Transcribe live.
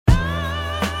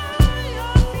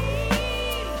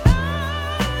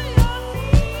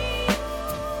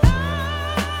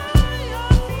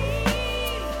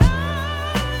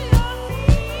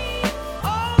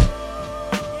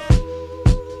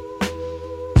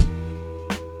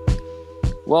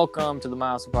Welcome to the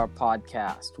Miles Apart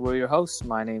podcast. We're your hosts.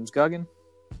 My name's Guggen.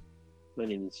 My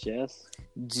name is Jess.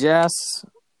 Jess,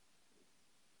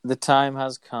 the time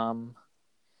has come.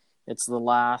 It's the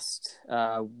last.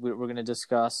 We're going to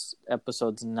discuss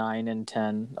episodes 9 and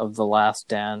 10 of The Last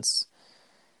Dance.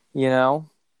 You know,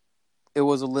 it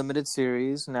was a limited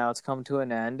series. Now it's come to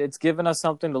an end. It's given us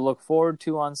something to look forward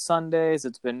to on Sundays.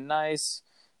 It's been nice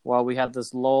while we had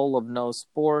this lull of no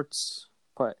sports.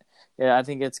 But yeah, I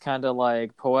think it's kind of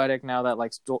like poetic now that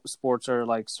like sports are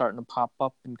like starting to pop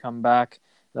up and come back.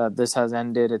 This has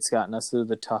ended. It's gotten us through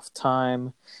the tough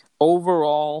time.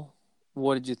 Overall,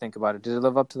 what did you think about it? Did it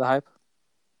live up to the hype?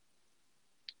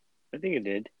 I think it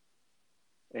did.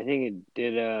 I think it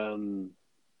did.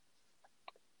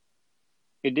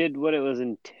 It did what it was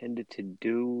intended to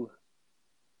do,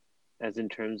 as in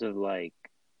terms of like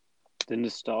the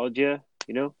nostalgia,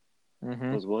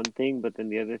 was one thing. But then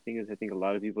the other thing is, I think a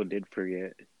lot of people did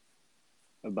forget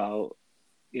about,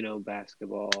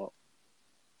 basketball,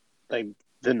 like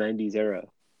the '90s era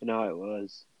and how it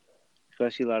was.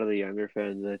 Especially a lot of the younger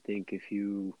fans. I think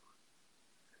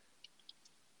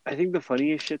the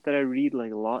funniest shit that I read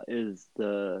like a lot is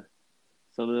some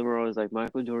of them are always like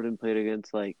Michael Jordan played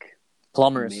against like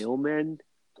Plumbers. Mailmen?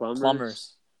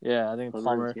 Plumbers. Yeah, I think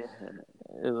plumber. Yeah.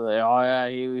 Like, oh yeah,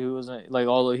 he wasn't like,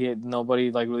 although he had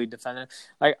nobody like really defended.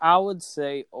 Like I would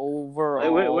say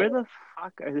overall, like, where the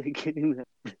fuck are they getting that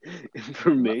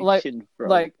information from?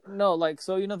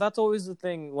 So that's always the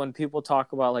thing when people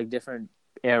talk about like different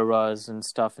eras and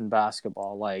stuff in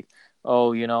basketball. Like,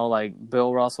 like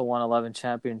Bill Russell won 11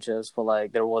 championships, but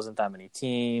like there wasn't that many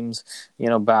teams.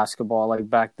 Basketball like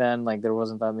back then, like there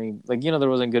wasn't that many. Like there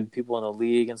wasn't good people in the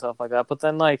league and stuff like that. But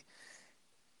then like.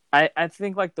 I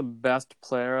think like the best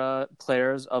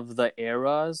players of the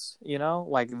eras,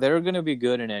 like they're gonna be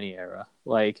good in any era.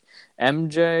 Like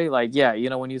MJ, like yeah,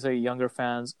 when you say younger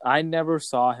fans, I never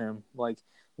saw him. Like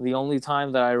the only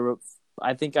time that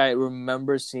I think I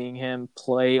remember seeing him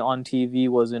play on TV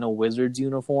was in a Wizards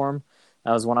uniform.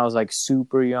 That was when I was like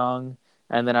super young,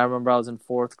 and then I remember I was in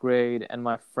 4th grade, and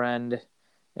my friend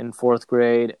in 4th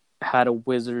grade had a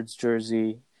Wizards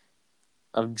jersey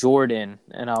of Jordan,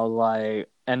 and I was like.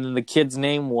 And then the kid's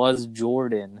name was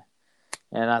Jordan.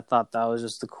 And I thought that was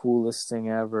just the coolest thing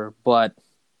ever. But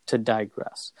to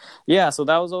digress. Yeah, so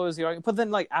that was always the argument. But then,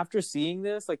 like, after seeing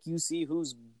this, like, you see who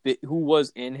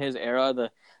was in his era,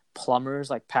 the plumbers,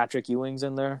 like Patrick Ewing's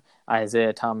in there,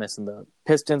 Isaiah Thomas and the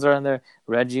Pistons are in there,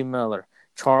 Reggie Miller,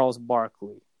 Charles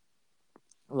Barkley,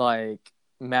 like,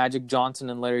 Magic Johnson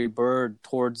and Larry Bird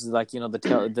towards, like,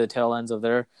 the tail ends of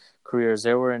their careers.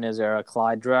 They were in his era.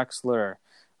 Clyde Drexler.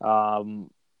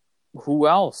 Who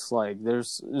else? Like,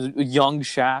 there's young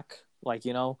Shaq. Like,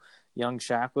 young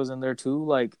Shaq was in there too.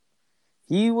 Like,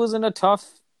 he was in a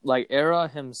tough like era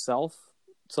himself.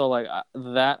 So like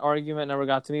that argument never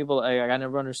got to me, but like, I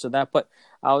never understood that. But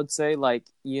I would say like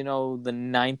the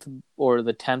 9th or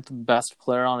the 10th best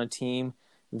player on a team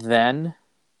then,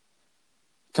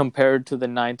 compared to the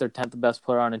 9th or 10th best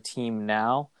player on a team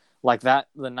now. Like that,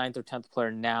 the 9th or 10th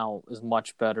player now is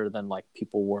much better than like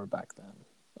people were back then,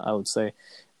 I would say.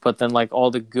 But then like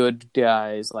all the good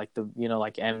guys, like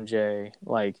like MJ,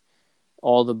 like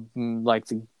all the like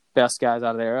the best guys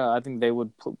out of the era, I think they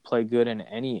would play good in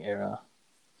any era.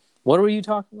 What were you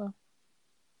talking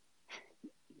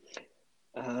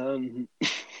about?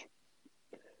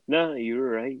 No, you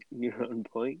were right. You're on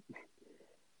point.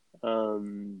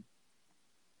 That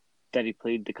he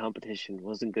played the competition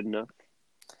wasn't good enough.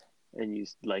 And you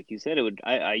said, it would.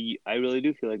 I really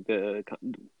do feel like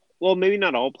well, maybe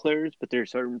not all players, but there are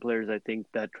certain players I think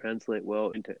that translate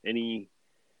well into any.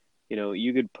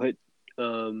 You could put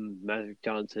Magic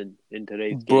Johnson in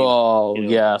today's game. Bro,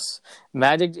 yes,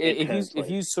 Magic.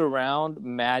 If you surround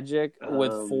Magic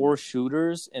with 4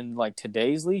 shooters in like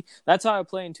today's league, that's how I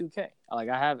play in 2K. Like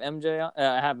I have MJ,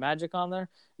 I have Magic on there.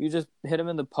 You just hit him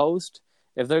in the post.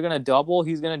 If they're going to double,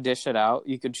 he's going to dish it out.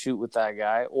 You could shoot with that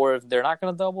guy. Or if they're not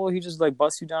going to double, he just like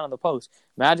busts you down on the post.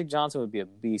 Magic Johnson would be a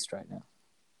beast right now.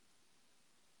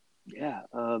 Yeah.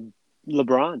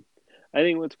 LeBron. I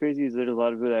think what's crazy is there's a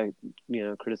lot of people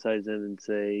that, criticize him and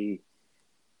say,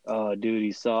 oh, dude,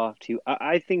 he's soft.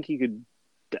 I think he could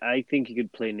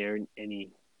play in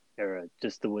any era,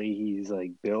 just the way he's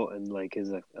like built and like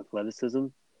his athleticism.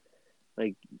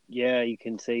 Like, yeah, you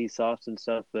can say he's soft and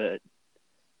stuff, but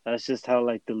that's just how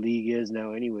like the league is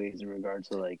now, anyways. In regards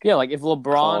to like like if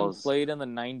LeBron played in the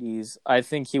 '90s, I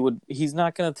think he would. He's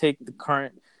not going to take the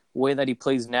current way that he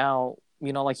plays now.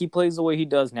 Like he plays the way he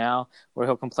does now, where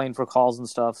he'll complain for calls and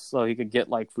stuff, so he could get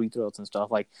like free throws and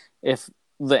stuff. Like if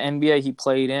the NBA he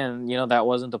played in, that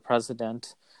wasn't the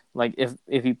precedent. like if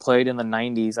he played in the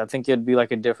 90s, I think it'd be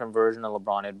like a different version of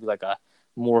LeBron. It'd be like a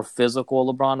more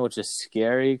physical LeBron, which is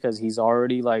scary because he's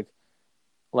already like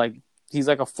he's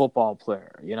like a football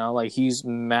player, you know, like he's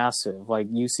massive. Like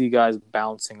you see guys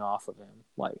bouncing off of him.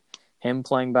 Like him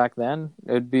playing back then,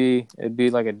 it'd be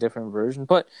like a different version.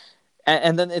 But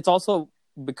and then it's also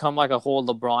become like a whole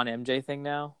LeBron MJ thing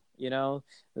now. You know,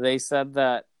 they said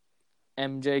that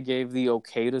MJ gave the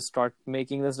okay to start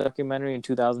making this documentary in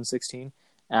 2016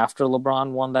 after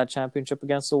LeBron won that championship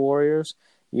against the Warriors.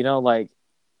 You know, like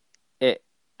it.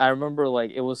 I remember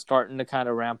like it was starting to kind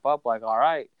of ramp up. Like, all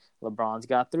right, LeBron's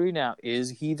got 3 now. Is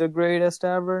he the greatest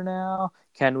ever now?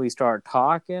 Can we start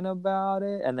talking about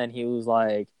it? And then he was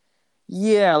like,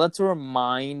 yeah, let's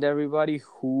remind everybody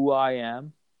who I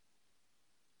am.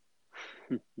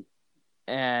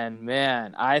 And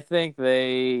man, I think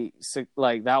they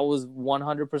like that was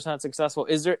 100% successful.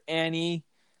 Is there any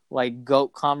like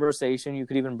GOAT conversation you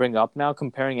could even bring up now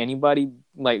comparing anybody,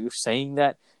 like saying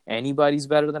that anybody's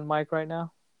better than Mike right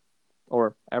now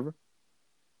or ever?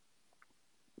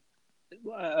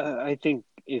 I think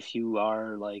if you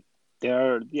are like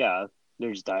there's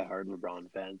diehard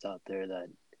LeBron fans out there that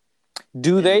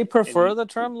Do they and prefer the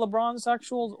term LeBron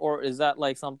sexuals, or is that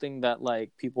like something that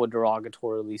like people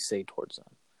derogatorily say towards them?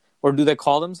 Or do they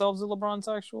call themselves the LeBron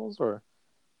sexuals or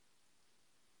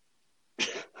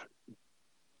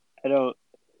I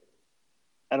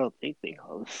don't think they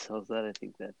call themselves that. I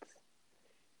think that's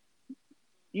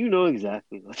you know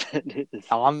exactly what that is.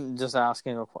 I'm just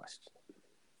asking a question.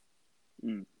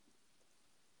 Mm.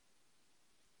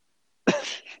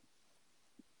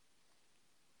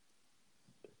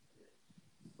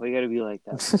 Why you gotta be like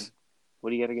that, man? What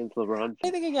do you got against LeBron?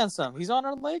 Anything against him? He's on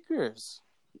our Lakers.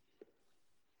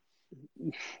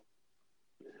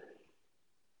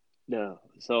 No.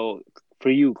 So for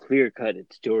you, clear cut,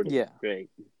 it's Jordan. Yeah. Right.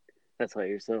 That's why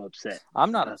you're so upset.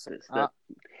 I'm not about upset. this.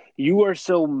 You are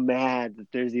so mad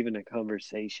that there's even a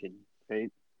conversation,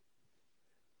 right?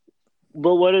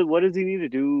 But what does he need to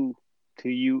do to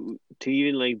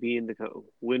even like be in the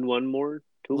win one more,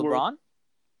 two more? LeBron?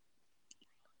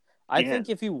 I Yeah. think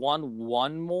if he won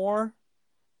one more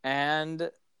and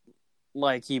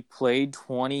like he played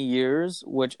 20 years,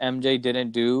 which MJ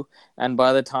didn't do, and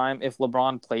by the time if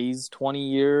LeBron plays 20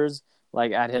 years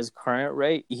like at his current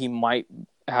rate, he might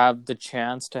have the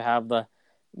chance to have the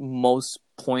most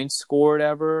points scored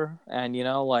ever, and you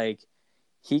know like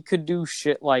he could do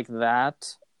shit like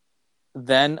that.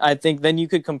 Then I think then you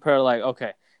could compare like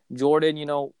okay, Jordan, you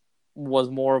know, was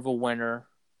more of a winner.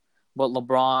 But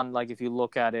LeBron, like if you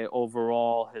look at it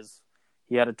overall,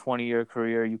 he had a 20-year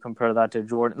career. You compare that to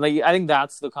Jordan. Like I think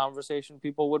that's the conversation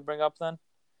people would bring up then.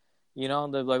 You know,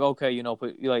 they're like, okay, you know,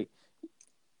 but like,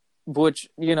 which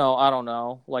you know, I don't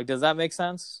know. Like, does that make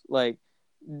sense? Like,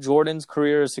 Jordan's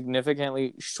career is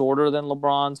significantly shorter than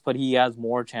LeBron's, but he has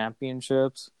more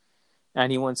championships,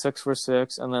 and he went 6 for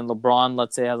 6. And then LeBron,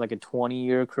 let's say, has like a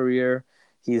 20-year career.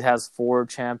 He has 4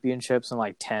 championships and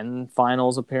like 10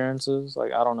 finals appearances.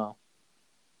 Like, I don't know.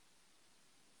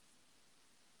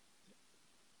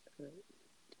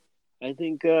 I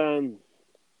think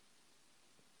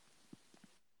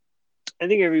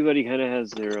everybody kind of has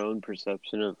their own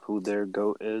perception of who their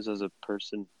GOAT is as a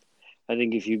person. I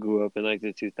think if you grew up in like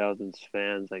the 2000s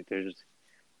fans, like there's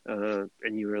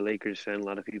and you were a Lakers fan, a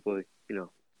lot of people, you know,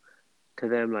 to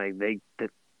them like they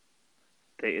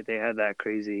had that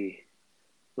crazy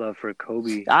love for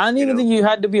Kobe. I don't even think you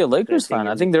had to be a Lakers fan.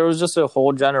 I think there was just a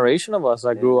whole generation of us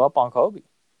that grew up on Kobe.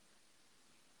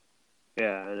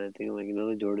 Yeah, and I think like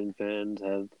the Jordan fans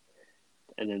have,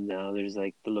 and then now there's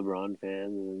like the LeBron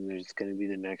fans, and then there's going to be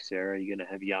the next era. You're going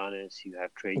to have Giannis, you have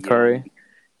Trae Curry. Young,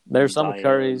 there's some Zion,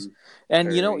 Currys, and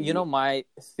Curry. you know my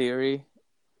theory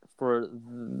for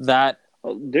that.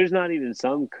 Oh, there's not even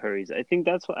some Currys. I think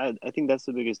that's what I think that's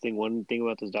the biggest thing. One thing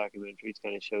about this documentary it's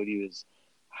kind of showed you is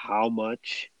how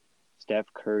much Steph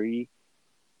Curry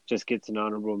just gets an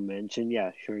honorable mention.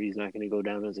 Yeah, sure, he's not going to go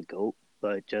down as a GOAT,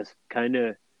 but just kind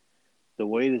of the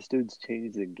way this dude's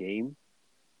changed the game.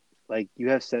 Like you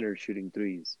have centers shooting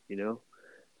threes, you know,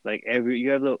 like you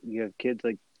have kids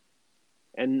like,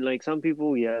 and like some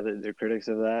people, yeah, they're critics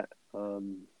of that.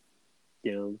 You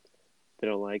know, they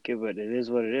don't like it, but it is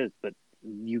what it is. But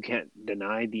you can't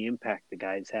deny the impact the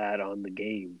guy's had on the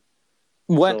game.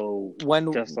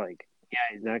 When just like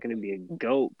he's not going to be a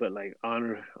GOAT, but like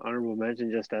honorable mention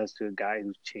just as to a guy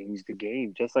who's changed the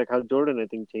game, just like how Jordan I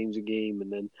think changed the game,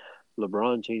 and then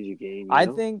LeBron changed the game. I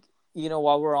think you know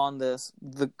while we're on this,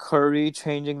 the Curry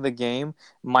changing the game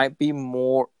might be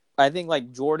more. I think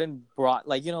like Jordan brought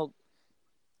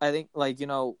I think like you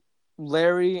know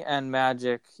Larry and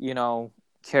Magic, you know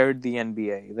carried the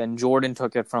NBA. Then Jordan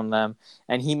took it from them,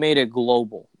 and he made it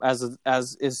global, as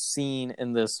is seen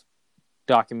in this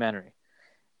documentary.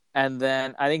 And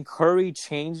then I think Curry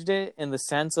changed it in the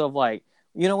sense of like,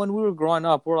 when we were growing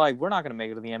up, we're like, we're not going to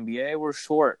make it to the NBA. We're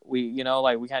short.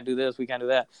 Like we can't do this, we can't do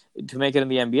that. To make it in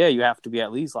the NBA, you have to be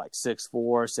at least like 6'4",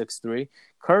 6'3".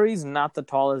 Curry's not the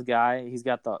tallest guy. He's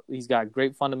got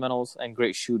great fundamentals and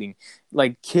great shooting.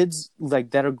 Like kids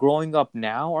like that are growing up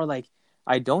now are like,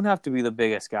 I don't have to be the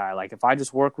biggest guy. Like if I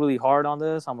just work really hard on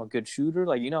this, I'm a good shooter.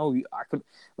 Like I could.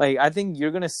 Like I think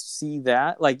you're gonna see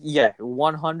that. Like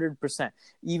 100%.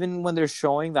 Even when they're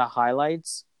showing the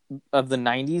highlights of the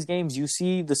 90s games, you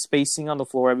see the spacing on the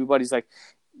floor. Everybody's like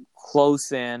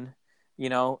close in.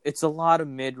 It's a lot of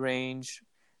mid-range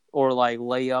or like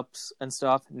layups and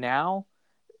stuff. Now,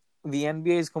 the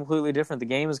NBA is completely different. The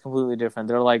game is completely different.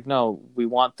 They're like, no, we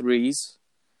want threes.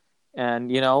 And,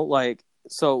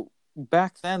 so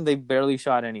back then they barely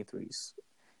shot any threes.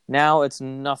 Now it's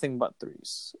nothing but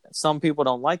threes. Some people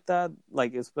don't like that,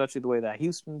 like especially the way that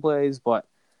Houston plays, but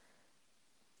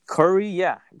Curry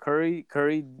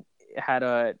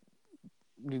had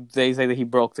they say that he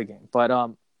broke the game.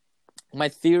 But my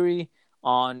theory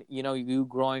on, you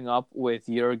growing up with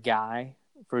your guy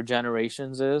for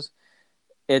generations is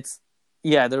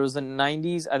there was the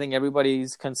 90s. I think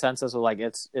everybody's consensus was like,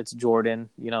 it's Jordan,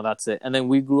 that's it. And then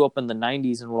we grew up in the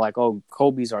 90s and we're like, oh,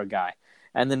 Kobe's our guy.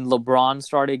 And then LeBron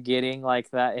started getting like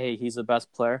that, hey, he's the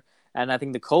best player. And I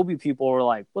think the Kobe people were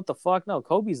like, what the fuck? No,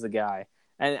 Kobe's the guy.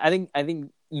 And I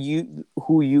think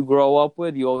who you grow up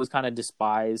with, you always kind of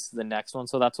despise the next one.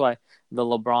 So that's why the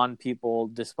LeBron people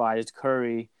despised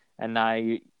Curry. And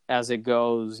now as it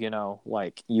goes,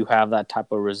 like you have that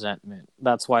type of resentment.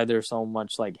 That's why there's so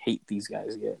much like hate these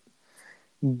guys get.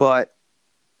 But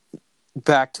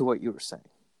back to what you were saying.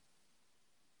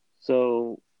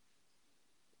 So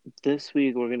this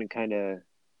week we're going to kind of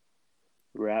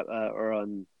wrap, or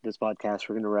on this podcast,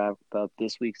 we're going to wrap up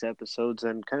this week's episodes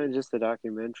and kind of just the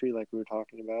documentary like we were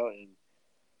talking about. And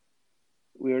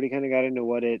we already kind of got into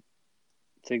what it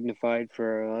signified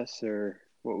for us or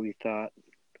what we thought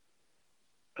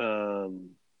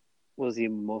was the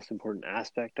most important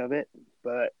aspect of it.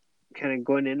 But kind of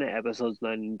going into episodes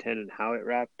 9 and 10 and how it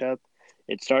wrapped up,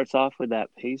 it starts off with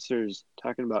that Pacers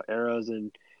talking about eras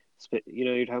and,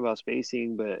 you're talking about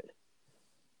spacing, but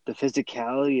the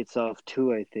physicality itself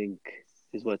too, I think,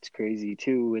 is what's crazy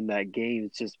too in that game.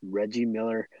 It's just Reggie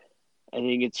Miller. I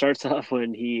think it starts off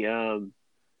when he, I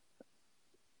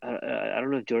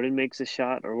don't know if Jordan makes a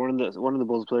shot or one of the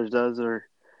Bulls players does, and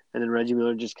then Reggie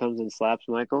Miller just comes and slaps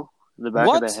Michael in the back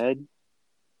of the head.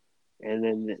 And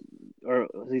then, or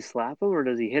does he slap him or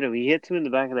does he hit him? He hits him in the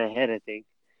back of the head, I think.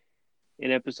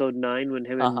 In episode 9, when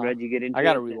him and Reggie get into I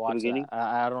gotta it rewatch at the beginning. that.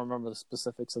 I don't remember the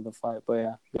specifics of the fight,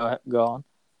 but yeah, go on.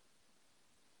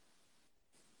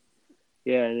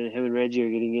 Yeah, and then him and Reggie are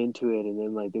getting into it, and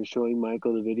then like they're showing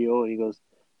Michael the video, and he goes,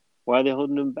 "Why are they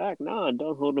holding him back? No,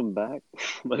 don't hold him back."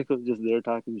 Michael's just there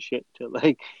talking shit to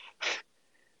like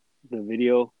the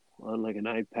video on like an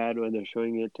iPad when they're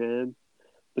showing it to him.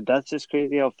 But that's just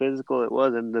crazy how physical it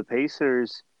was, and the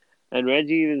Pacers. And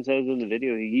Reggie even says in the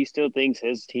video he still thinks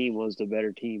his team was the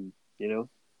better team,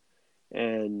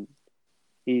 And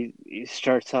he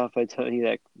starts off by telling you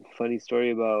that funny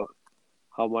story about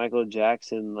how Michael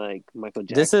Jackson.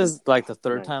 This is like the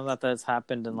third time that's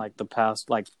happened in like the past,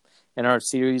 like in our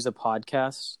series of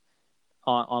podcasts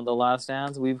on The Last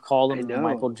Dance. We've called him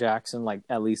Michael Jackson like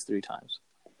at least 3 times.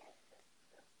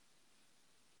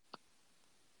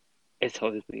 It's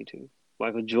always me too.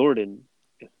 Michael Jordan.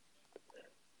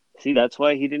 See, that's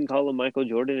why he didn't call him Michael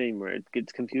Jordan anymore. It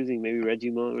gets confusing. Maybe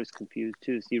Reggie Miller was confused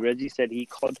too. See, Reggie said he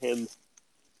called him.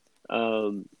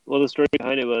 The story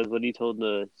behind it was what he told in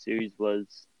the series was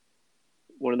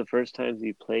one of the first times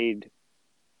he played.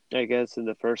 I guess in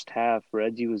the first half,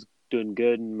 Reggie was doing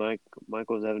good and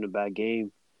Michael was having a bad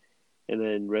game, and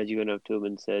then Reggie went up to him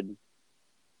and said,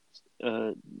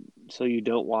 "So you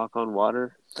don't walk on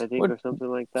water?" I think, or something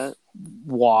like that.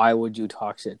 Why would you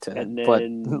talk shit to him? And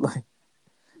then,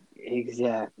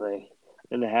 exactly.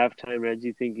 In the halftime,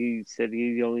 Reggie he said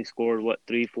he only scored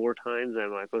 3-4 times,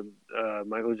 and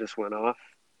Michael just went off,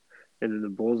 and then the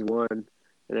Bulls won. And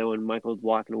then when Michael was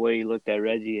walking away, he looked at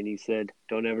Reggie and he said,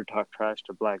 "Don't ever talk trash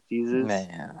to Black Jesus."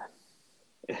 Man.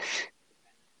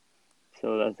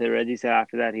 So that's it. Reggie said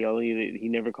after that he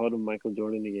never called him Michael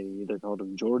Jordan again. He either called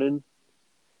him Jordan,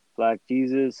 Black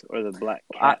Jesus, or the Black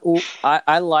Cat.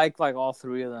 I like all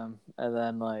 3 of them, and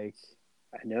then I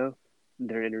know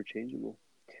they're interchangeable.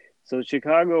 So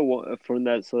Chicago from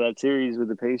that series with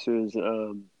the Pacers,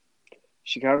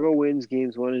 Chicago wins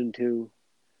games 1 and 2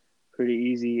 pretty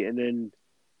easy, and then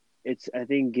I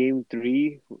think game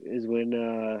 3 is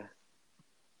when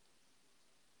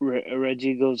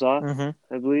Reggie goes off,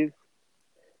 Mm-hmm. I believe.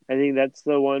 I think that's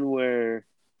the one where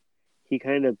he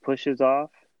kind of pushes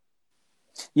off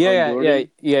on Jordan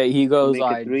He to goes, make a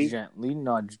I three. gently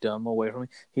nudged him away from me.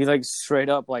 He like straight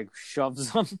up like shoves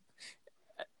him,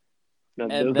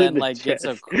 Not and them in then the like gets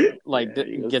a chest. like Yeah,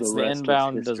 he goes, the gets the rest was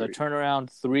inbound, does a history. turnaround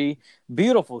three,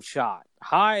 beautiful shot,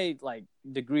 high like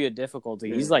degree of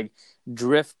difficulty. He's Yeah. like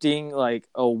drifting like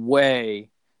away,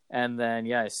 and then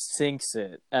sinks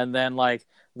it, and then like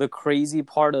the crazy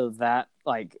part of that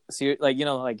like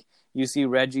like you see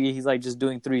Reggie, he's like just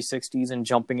doing 360s and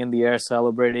jumping in the air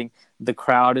celebrating. The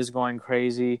crowd is going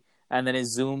crazy, and then it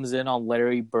zooms in on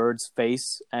Larry Bird's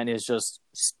face and is just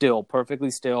still, perfectly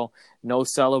still, no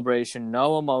celebration,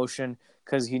 no emotion,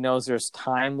 because he knows there's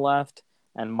time left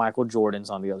and Michael Jordan's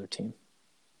on the other team.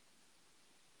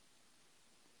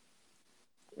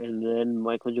 And then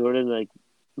Michael Jordan, like,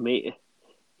 made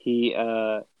he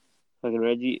fucking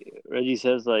Reggie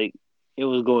says like it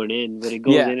was going in, but it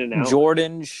goes Yeah, in and out,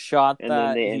 Jordan shot and then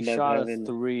that. they He end up shot a having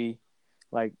three,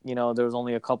 like, there was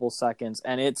only a couple seconds,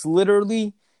 and it's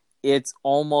literally, it's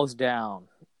almost down.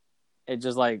 It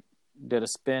just like did a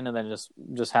spin and then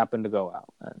just happened to go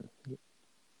out,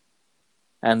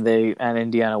 and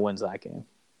Indiana wins that game.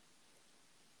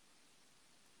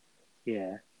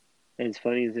 yeah. And it's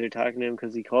funny as they're talking to him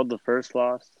because he called the first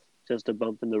loss just a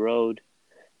bump in the road,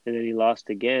 and then he lost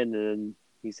again, and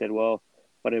he said, "Well,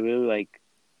 what I really like,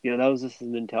 that was just his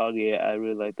mentality. I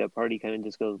really like that part." He kind of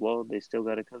just goes, "Well, they still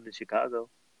got to come to Chicago,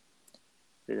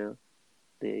 you know,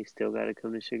 they still got to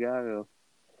come to Chicago,"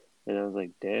 and I was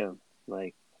like, "Damn!"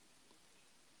 Like,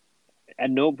 at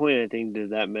no point I think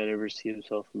did that man ever see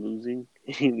himself losing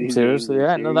any games Seriously, in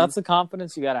yeah, no, that's series. the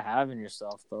confidence you got to have in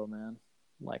yourself, though, man.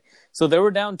 Like, so they were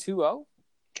down 2-0.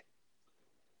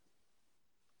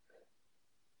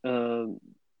 Um,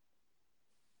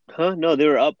 huh? No, they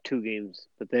were up 2 games,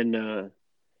 but then the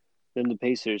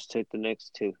Pacers took the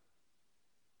next two,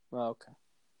 Oh, okay.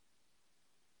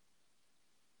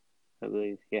 I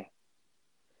believe. Yeah,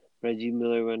 Reggie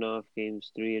Miller went off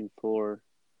games 3 and 4,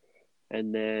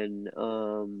 and then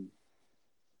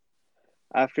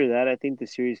after that, I think the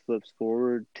series flips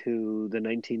forward to the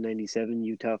 1997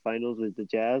 Utah Finals with the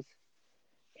Jazz,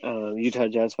 Utah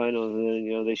Jazz Finals,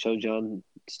 and then they show John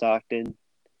Stockton,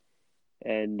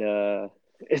 and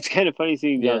it's kind of funny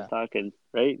seeing John Yeah. Stockton,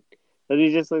 right? But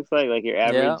he just looks like your Yeah.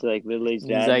 average like middle aged He's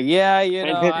dad, like, yeah, kind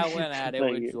of I went at it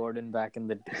with like Jordan back in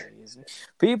the days.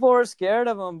 People were scared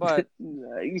of him, but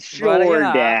sure,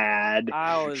 Dad,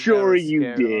 I was sure never you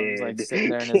scared of him. He's like did. sitting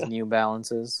there in his New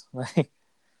Balances. Like,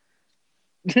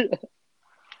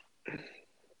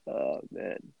 Oh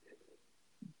man,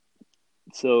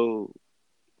 so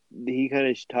he kind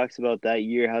of talks about that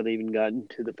year, how they even got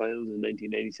into the finals in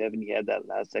 1997. He had that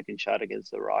last second shot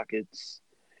against the Rockets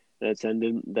that sent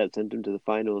him to the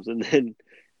finals, and then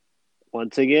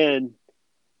once again,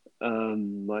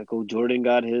 Michael Jordan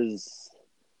got his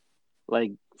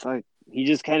like fuck. He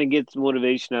just kind of gets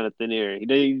motivation out of thin air.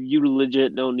 You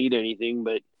legit don't need anything,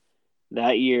 but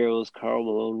that year it was Karl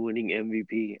Malone winning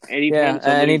MVP. yeah, Anytime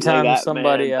somebody like anytime that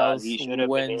somebody man thought else he should have been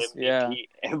wins, yeah. MVP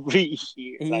every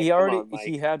year. Like, He come already on,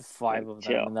 he Mike. had five Like, of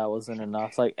them, and chill. that wasn't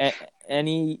enough. Like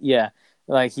any, yeah,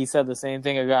 like he said the same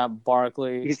thing about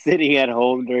Barkley. He's sitting at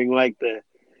home during like the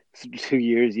 2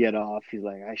 years he had off. He's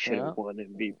like, I should have Yeah, won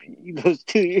MVP. Those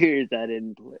 2 years I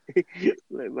didn't play.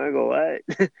 Like, Michael, what?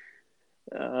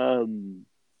 um.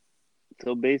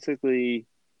 So basically,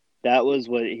 that was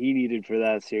what he needed for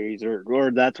that series,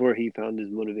 or that's where he found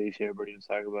his motivation. Everybody was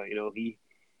talking about,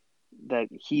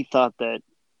 he thought that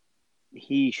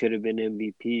he should have been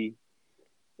MVP,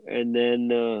 and then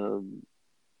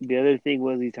the other thing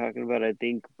was he talking about. I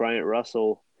think Bryant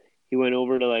Russell. He went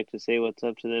over to like to say what's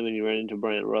up to them, and he ran into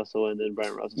Bryant Russell, and then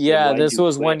Bryant Russell said, yeah. "Why'd This you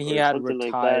was when quit?" he or had something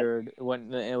like that. retired.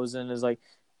 When it was in his like,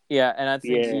 yeah, and I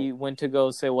think Yeah, he went to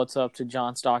go say what's up to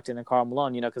John Stockton and Karl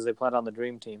Malone. Because they played on the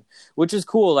Dream Team, which is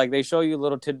cool. Like they show you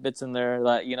little tidbits in there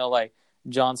that like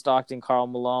John Stockton, Karl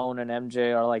Malone, and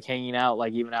MJ are like hanging out.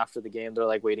 Like even after the game, they're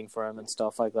like waiting for him and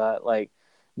stuff like that. Like.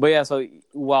 But yeah, so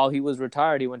while he was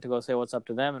retired, he went to go say what's up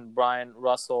to them, and Brian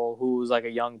Russell, who was like a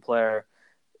young player,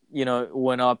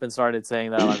 went up and started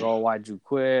saying that, like, oh, why'd you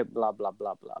quit? Blah, blah,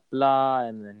 blah, blah, blah.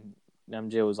 And then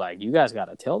MJ was like, you guys got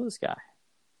to tell this guy.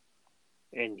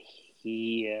 and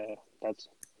he that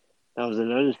was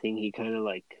another thing. He kind of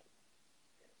like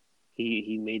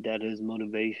he made that his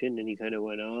motivation, and he kind of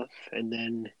went off, and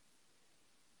then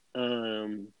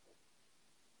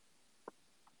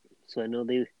so I know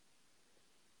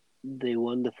they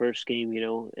won the first game,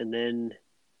 and then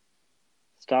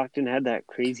Stockton had that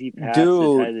crazy pass to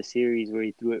tie Dude, the series where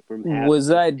he threw it from half was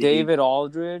to that deep. David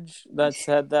Aldridge that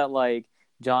said that like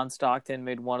John Stockton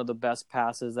made one of the best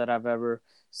passes that I've ever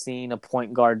seen a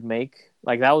point guard make?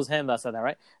 Like that was him that said that,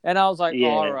 right? And I was like, all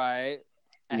Yeah, right.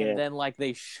 And yeah. then like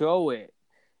they show it,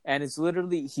 and it's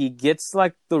literally he gets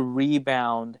like the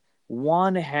rebound,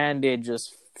 one-handed,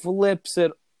 just flips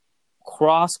it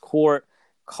cross court.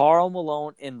 Karl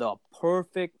Malone in the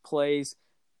perfect place,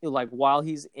 like while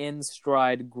he's in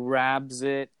stride, grabs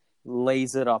it,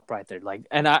 lays it up right there. Like,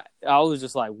 and I was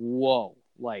just like, whoa,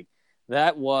 like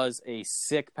that was a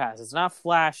sick pass. It's not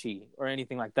flashy or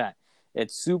anything like that.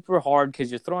 It's super hard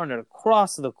because you're throwing it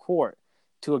across the court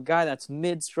to a guy that's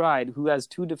mid stride who has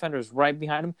two defenders right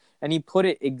behind him, and he put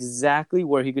it exactly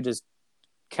where he could just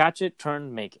catch it,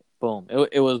 turn, make it. Boom.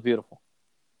 It was beautiful.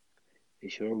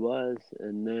 It sure was.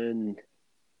 And then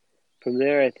from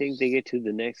there, I think they get to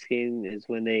the next game is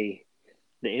when the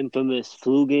infamous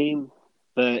flu game.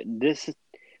 But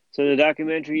so the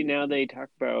documentary now they talk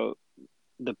about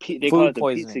they call Food it the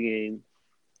pizza poisoning.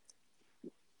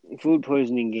 game, food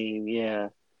poisoning game. Yeah,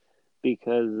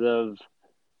 because of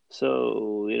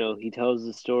he tells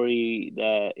the story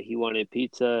that he wanted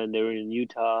pizza and they were in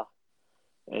Utah.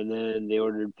 And then they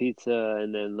ordered pizza,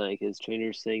 and then like his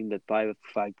trainer's saying that five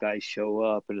guys show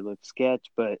up, and it looks sketch.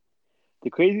 But the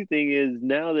crazy thing is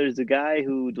now there's a guy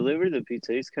who delivered the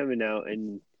pizza. He's coming out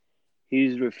and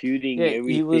he's refuting Yeah,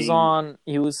 he was everything. on.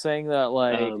 He was saying that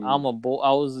like Um, I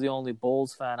was the only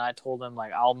Bulls fan. I told him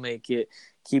like I'll make it,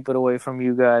 keep it away from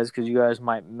you guys because you guys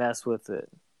might mess with it.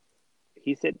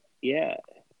 he said, yeah,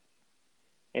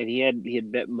 and he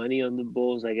had bet money on the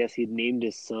Bulls. I guess he'd named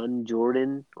his son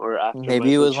Jordan or after Maybe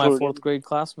he Michael was my fourth Jordan. grade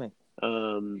classmate.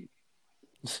 Um,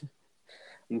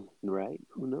 right?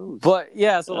 Who knows? But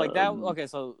yeah, so like that. Um, Okay,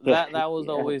 so but that was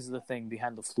yeah, always the thing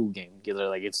behind the flu game. Because they're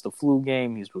like it's the flu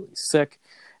game. He's really sick,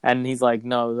 and he's like,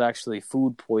 no, it was actually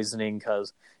food poisoning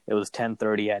because it was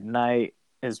 10:30 at night.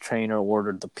 His trainer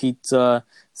ordered the pizza.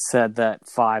 Said that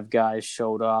five guys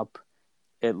showed up.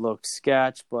 It looked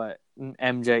sketch, but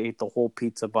MJ ate the whole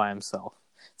pizza by himself.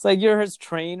 It's like you're his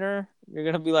trainer. You're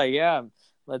gonna be like, yeah,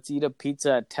 let's eat a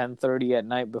pizza at 10:30 at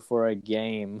night before a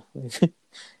game.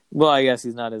 Well, I guess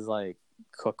he's not his like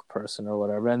cook person or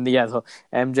whatever. And yeah, so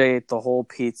MJ ate the whole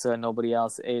pizza. Nobody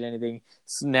else ate anything.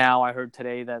 So now I heard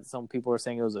today that some people are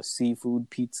saying it was a seafood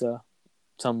pizza.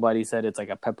 Somebody said it's like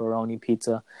a pepperoni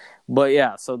pizza. But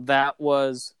yeah, so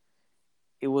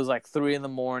it was like 3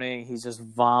 a.m. He's just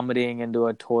vomiting into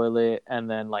a toilet, and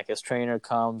then like his trainer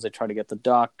comes. They try to get the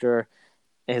doctor.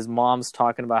 His mom's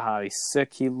talking about how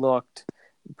sick he looked,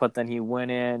 but then he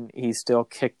went in. He still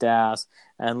kicked ass,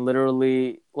 and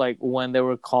literally, like when they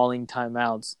were calling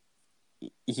timeouts,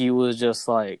 he was just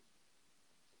like,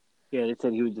 yeah. They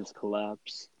said he would just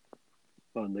collapse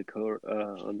on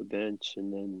on the bench,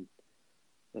 and then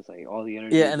it's like all the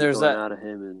energy yeah. would And be there's going that out of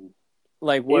him, and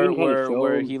like they even kind of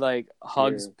where showed, he like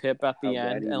hugs yeah, Pip at how the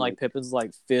bad end, he and like looked. Pippin's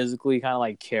like physically kind of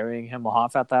like carrying him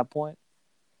off at that point.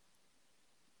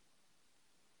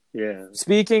 Yeah.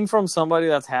 Speaking from somebody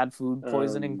that's had food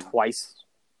poisoning Um. twice,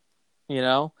 you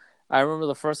know, I remember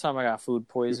the first time I got food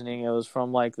poisoning, it was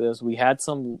from like this. We had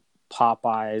some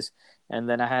Popeyes, and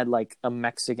then I had like a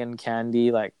Mexican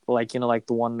candy, like like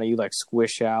the one that you like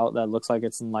squish out that looks like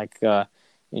it's in like a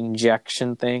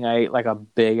injection thing. I ate like a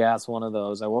big ass one of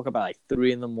those. I woke up at like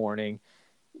 3 a.m,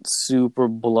 super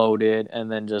bloated,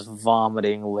 and then just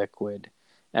vomiting liquid.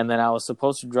 And then I was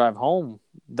supposed to drive home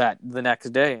the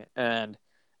next day, and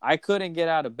I couldn't get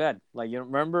out of bed. Like you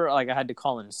remember, like I had to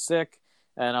call in sick,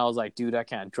 and I was like, dude, I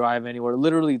can't drive anywhere.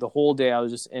 Literally the whole day I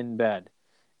was just in bed.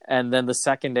 And then the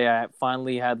second day I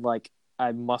finally had like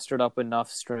I mustered up enough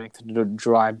strength to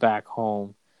drive back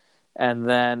home. And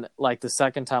then like the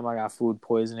second time I got food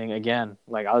poisoning again,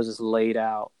 like I was just laid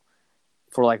out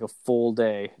for like a full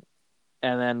day.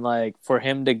 And then like for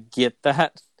him to get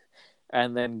that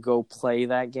and then go play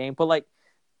that game. But like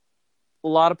a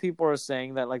lot of people are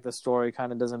saying that like the story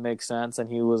kind of doesn't make sense and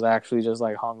he was actually just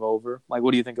like hungover. Like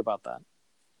what do you think about that?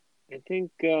 I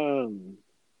think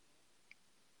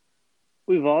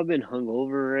we've all been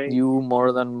hungover, right? You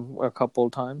more than a couple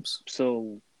times?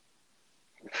 So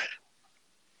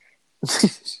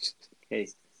hey,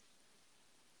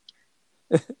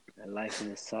 life in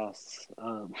the sauce.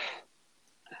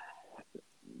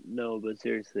 No, but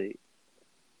seriously,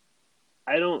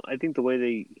 I don't. I think the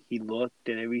way he looked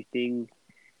and everything,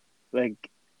 like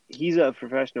he's a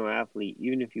professional athlete.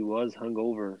 Even if he was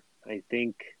hungover, I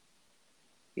think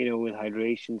with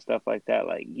hydration stuff like that,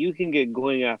 like you can get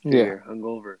going after Yeah. you're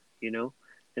hungover.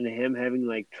 And him having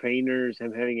like trainers,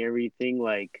 him having everything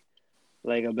like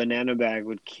a banana bag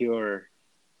would cure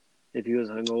If he was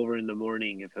hungover in the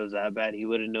morning, if it was that bad, he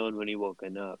would have known when he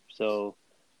woken up. So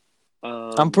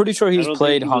I'm pretty sure I he's don't think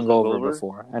played he was hungover hungover.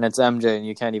 before, and it's MJ, and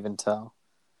you can't even tell.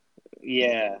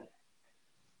 Yeah,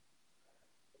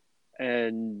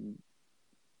 and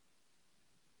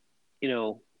you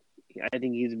know, I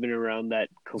think he's been around that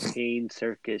cocaine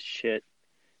circus shit,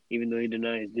 even though he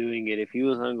denies doing it. If he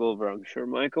was hungover, I'm sure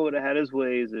Michael would have had his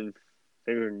ways of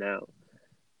figuring it out.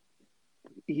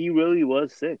 He really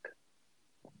was sick,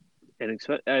 and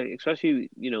especially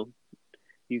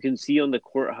you can see on the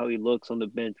court how he looks on the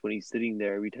bench when he's sitting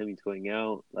there every time he's going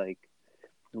out, like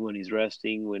when he's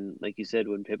resting, when like you said,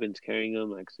 when Pippen's carrying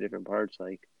him, like different parts,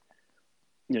 like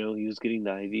he was getting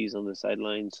the IVs on the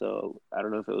sideline. So I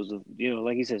don't know if it was,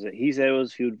 like he said it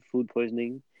was food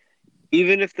poisoning.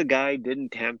 Even if the guy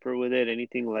didn't tamper with it,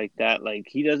 anything like that, like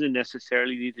he doesn't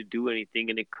necessarily need to do anything,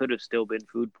 and it could have still been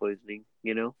food poisoning.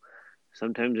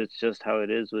 Sometimes it's just how it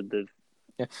is with the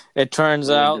Yeah. It turns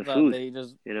with the out that food. they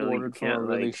just You ordered from a can't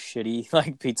really shitty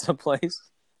like pizza place.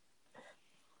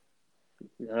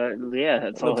 yeah,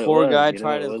 that's The all it poor was. guy It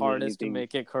tried his wasn't hardest to anything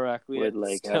make it correctly with and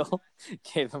like still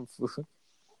gave him food.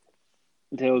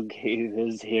 Dale gave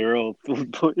his hero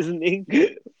food poisoning.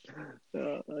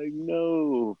 Like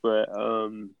no, but a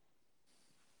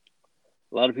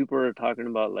lot of people are talking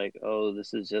about like, oh,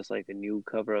 this is just like a new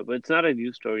cover up, but it's not a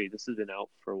new story. This has been out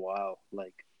for a while.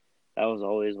 Like that was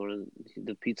always one of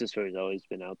the pizza stories. Always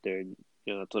been out there. And,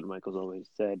 that's what Michael's always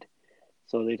said.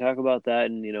 So they talk about that,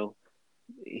 and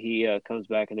he comes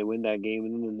back and they win that game,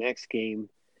 and then the next game,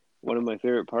 one of my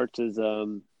favorite parts is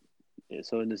so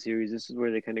in the series, this is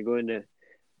where they kind of go into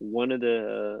one of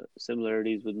the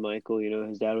similarities with Michael.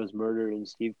 His dad was murdered, and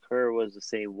Steve Kerr was the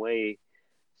same way.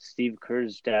 Steve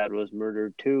Kerr's dad was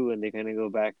murdered too, and they kind of go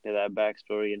back to that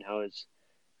backstory and how his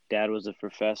dad was a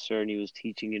professor and he was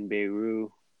teaching in Beirut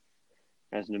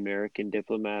as an American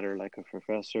diplomat or like a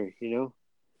professor.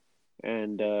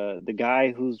 And the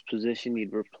guy whose position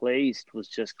he'd replaced was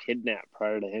just kidnapped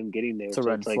prior to him getting there. It's a So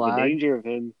red it's like the flag. danger of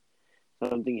him,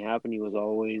 something happening was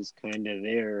always kind of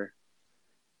there.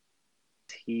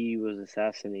 He was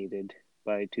assassinated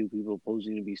by two people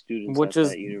posing to be students Which at that is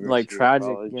like university or tragic,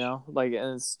 college. Like,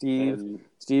 and And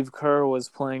Steve Kerr was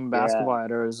playing yeah, basketball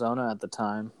at Arizona at the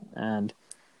time, and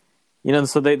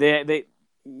so they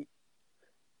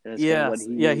that's kind of what yes,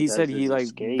 he yeah, he used said as he his like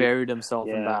escape. buried himself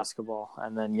in Yeah, basketball,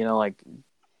 and then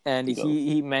and to go.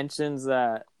 he mentions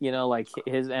that like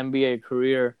his NBA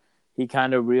career, he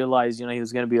kind of realized he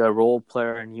was going to be a role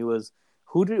player, and he was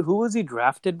who was he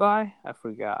drafted by? I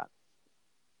forgot,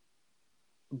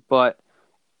 but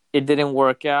it didn't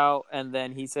work out, and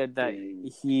then he said that Dang.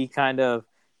 he kind of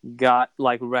got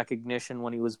like recognition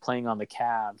when he was playing on the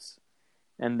Cavs,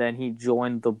 and then he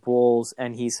joined the Bulls,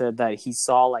 and he said that he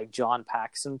saw like John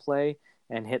Paxson play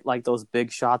and hit like those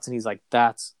big shots, and he's like,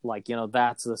 that's like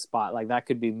that's the spot, like that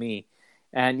could be me.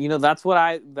 And that's what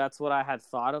I had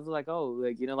thought of, like, oh,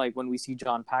 like like when we see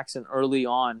John Paxson early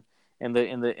on in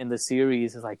the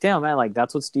series, it's like, damn, man, like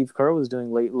that's what Steve Kerr was doing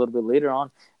a little bit later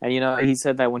on. And he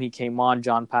said that when he came on,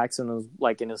 John Paxson was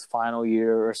like in his final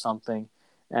year or something,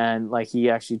 and like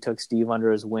he actually took Steve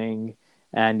under his wing,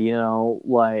 and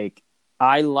like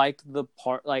I liked the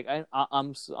part, like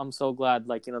I'm so glad,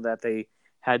 like that they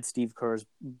had Steve Kerr's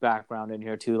background in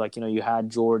here too. Like you had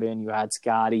Jordan, you had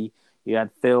Scotty, you had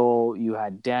Phil, you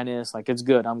had Dennis. Like it's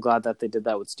good. I'm glad that they did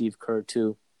that with Steve Kerr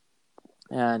too.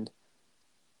 And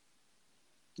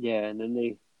Yeah, and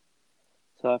then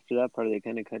so after that part, they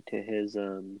kind of cut to his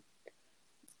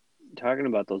talking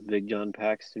about those big John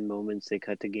Paxton moments. They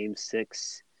cut to Game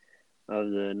 6 of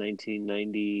the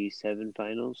 1997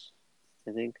 finals,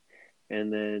 I think,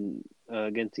 and then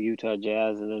against the Utah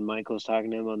Jazz, and then Michael's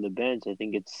talking to him on the bench. I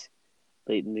think it's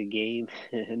late in the game,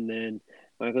 and then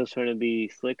Michael's trying to be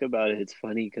slick about it. It's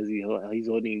funny because he's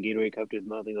holding a Gatorade cup to his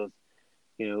mouth and goes,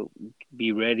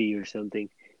 be ready or something.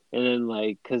 And then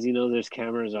like, because there's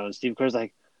cameras on, Steve Kerr's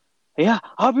like, yeah,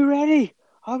 I'll be ready.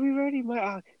 I'll be ready.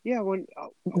 Yeah, when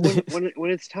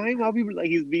it's time, I'll be like,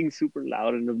 he's being super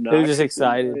loud and they were just obnoxious and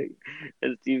excited. like,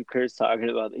 and Steve Kerr's talking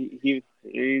about he's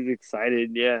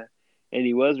excited, yeah, and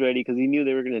he was ready because he knew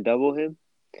they were gonna double him,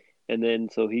 and then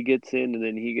so he gets in and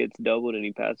then he gets doubled and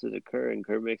he passes to Kerr and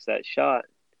Kerr makes that shot,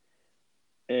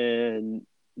 and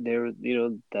there,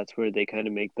 that's where they kind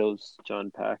of make those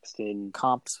John Paxton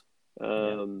Comps. Yeah.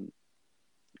 um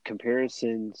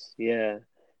comparisons, yeah.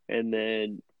 And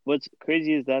then what's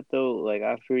crazy is that though, like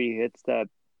after he hits that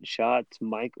shot,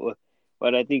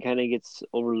 what I think kind of gets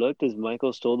overlooked is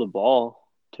Michael stole the ball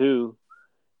too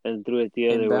and threw it the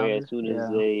other way as Inbounded. soon as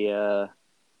Yeah.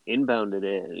 they inbounded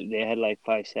it. They had like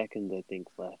 5 seconds, I think,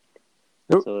 left.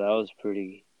 There, So that was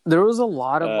pretty. There was a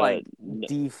lot of Uh, like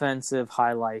defensive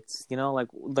highlights,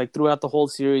 like throughout the whole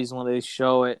series when they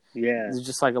show it. yeah. There's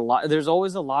just like a lot. There's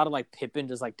always a lot of like Pippen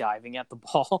just like diving at the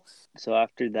ball. So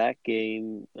after that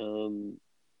game,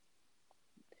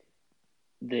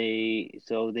 they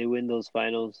win those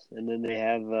finals, and then they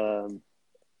have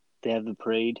the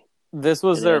parade, This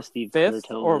was and they their have Steve Kerr fifth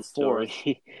telling or the story.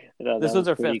 fourth. I thought This that was was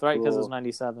their pretty fifth, right? Because it was cool.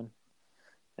 '97.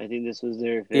 I think this was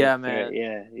their fifth. Yeah, man.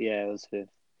 Yeah, it was fifth.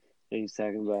 And he's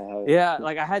talking about how. Yeah,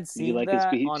 like I had Did you seen like his that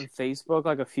speech? on Facebook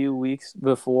like a few weeks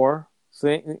before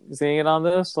seeing it on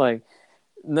this. Like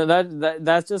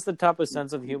that's just the type of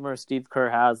sense of humor Steve Kerr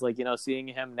has. Like, seeing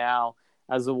him now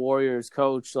as the Warriors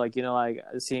coach, like, like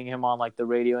seeing him on like the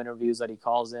radio interviews that he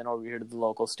calls in over here to the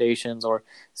local stations, or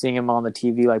seeing him on the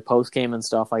TV like post game and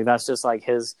stuff. Like that's just like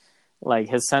his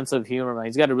sense of humor, man.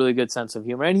 He's got a really good sense of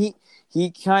humor, and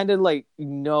he kind of like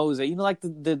knows that, like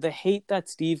the hate that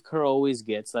Steve Kerr always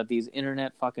gets, that these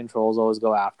internet fucking trolls always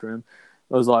go after him.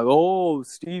 It was like, oh,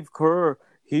 Steve Kerr,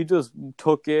 he just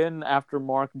took in after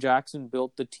Mark Jackson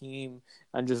built the team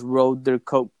and just rode their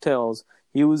coattails.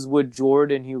 He was with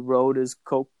Jordan. He rode his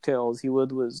coattails. He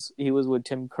was with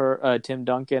Tim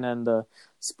Duncan and the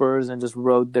Spurs, and just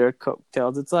rode their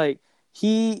coattails. It's like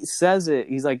he says it.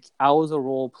 He's like, I was a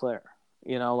role player.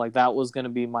 Like that was gonna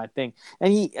be my thing.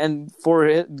 And for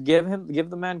it, give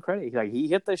the man credit. Like he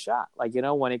hit the shot. Like,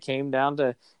 when it came down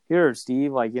to, here,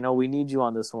 Steve, like, we need you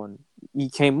on this one. He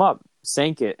came up,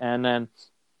 sank it, and then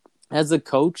as a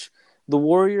coach, the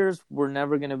Warriors were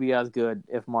never going to be as good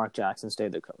if Mark Jackson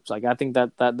stayed the coach. Like, I think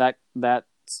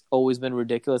that's always been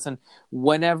ridiculous. And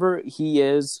whenever he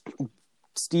is,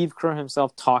 Steve Kerr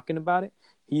himself, talking about it,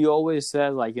 he always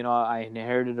says, like, I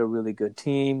inherited a really good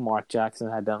team. Mark Jackson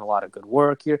had done a lot of good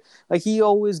work here. Like, he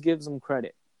always gives him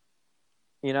credit,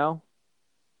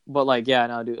 But like, yeah,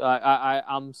 no, dude,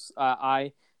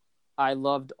 I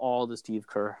loved all the Steve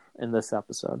Kerr in this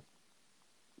episode.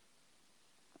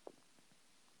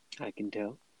 I can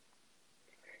tell.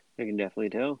 I can definitely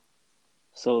tell.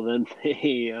 So then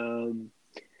they,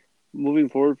 moving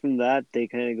forward from that, they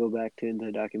kind of go back to into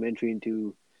the documentary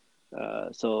into,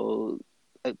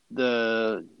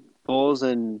 the Bulls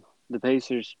and the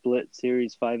Pacers split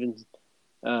series 5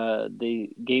 and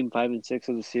game 5 and 6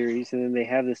 of the series, and then they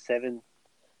have the 7th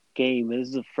game. This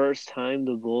is the first time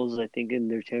the Bulls, I think, in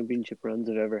their championship runs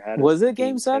have ever had. Was it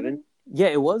game 7? Yeah,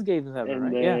 it was game 7, and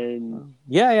right? Then,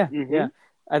 yeah. mm-hmm. Yeah.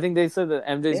 I think they said that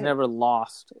MJ's Yeah. never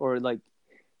lost or like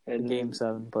And game then,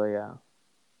 7, but yeah.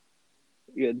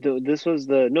 Yeah, this was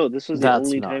the That's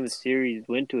only nuts. time a series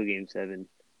went to a game 7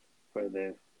 for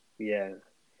the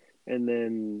and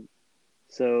then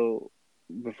so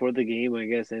before the game, I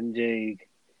guess MJ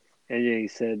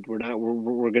said we're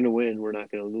gonna win, we're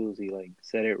not gonna lose. He like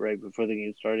said it right before the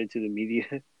game started to the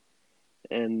media,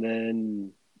 and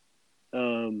then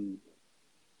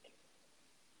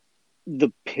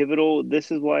the pivotal.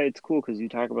 This is why it's cool, because you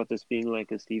talk about this being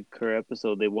like a Steve Kerr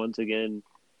episode. They once again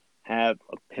have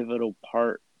a pivotal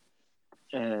part,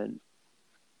 and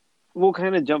we'll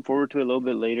kind of jump forward to it a little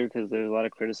bit later because there's a lot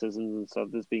of criticisms and stuff.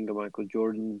 This being a Michael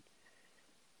Jordan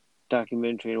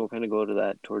documentary, and we'll kind of go to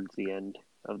that towards the end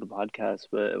of the podcast.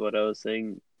 But what I was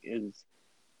saying is,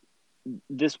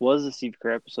 this was a Steve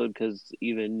Kerr episode because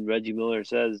even Reggie Miller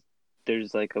says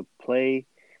there's like a play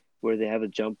where they have a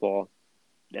jump ball,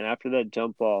 and after that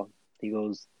jump ball, he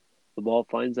goes, the ball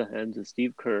finds the hands of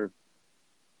Steve Kerr,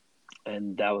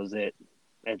 and that was it.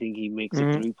 I think he makes a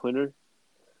 3-pointer.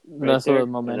 Right, that's there, where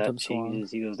the momentum changes.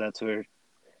 Swung. He goes, that's where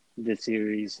the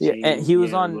series changes. Yeah, and he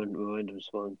was on momentum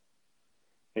swung.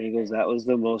 And he goes, that was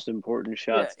the most important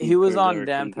shot. Yeah, he was on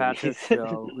Dan Patrick's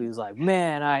show. He was like,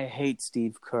 man, I hate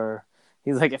Steve Kerr.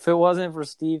 He's like, if it wasn't for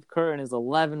Steve Kerr and his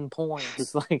 11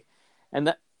 points, like, and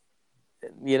that,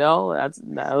 that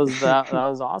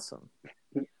was awesome.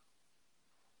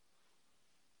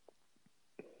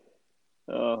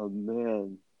 Oh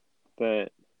man,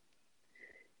 but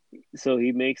so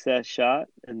he makes that shot,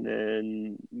 and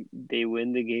then they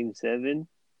win the game 7,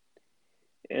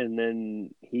 and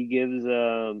then he gives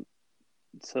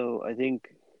So I think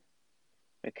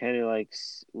I kind of like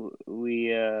we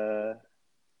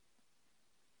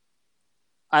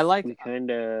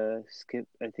kind of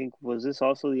skipped. I think, was this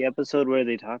also the episode where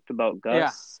they talked about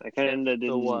Gus? Yeah, I kind of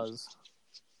didn't. It was.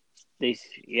 This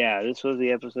was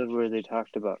the episode where they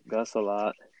talked about Gus a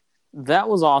lot. That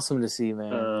was awesome to see,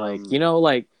 man. I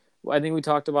think we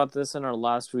talked about this in our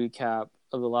last recap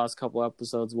of the last couple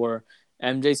episodes, where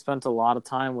MJ spent a lot of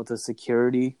time with his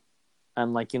security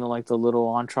and like the little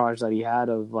entourage that he had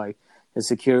of like his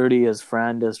security, his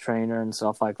friend, his trainer, and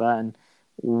stuff like that. And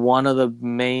one of the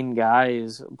main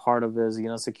guys, part of his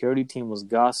security team, was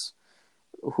Gus.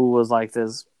 who was like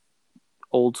this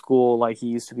old school, like he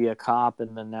used to be a cop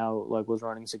and then now like was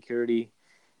running security,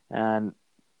 and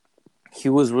he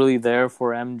was really there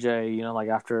for MJ. You know, like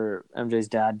after MJ's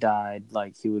dad died,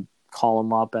 like he would call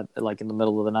him up at like in the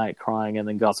middle of the night crying, and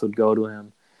then Gus would go to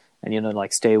him, and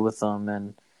like stay with him,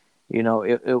 and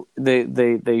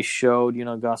they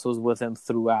showed Gus was with him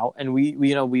throughout, and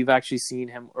we've actually seen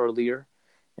him earlier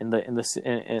in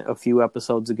a few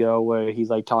episodes ago where he's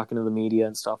like talking to the media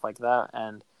and stuff like that,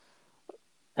 and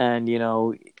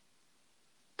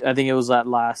I think it was that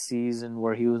last season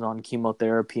where he was on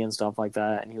chemotherapy and stuff like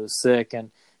that, and he was sick,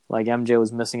 and like MJ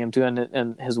was missing him too,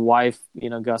 and his wife,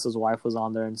 Gus's wife was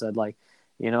on there and said like,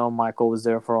 Michael was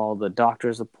there for all the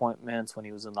doctor's appointments when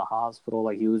he was in the hospital,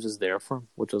 like he was just there for him,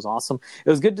 which was awesome. It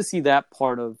was good to see that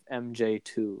part of MJ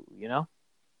too,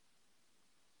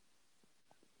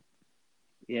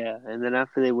 Yeah, and then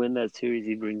after they win that series,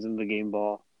 he brings him the game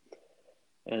ball.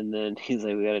 And then he's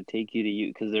like, "We got to take you to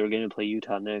Utah," because they were going to play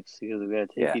Utah next. He goes, "We got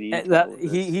to take you to Utah."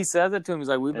 He says it to him. He's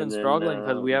like, "We've been struggling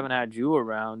because we haven't had you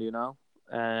around,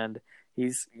 And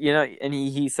he's, and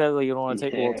he says like, "You don't want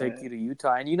to take, we'll take you to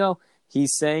Utah." And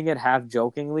he's saying it half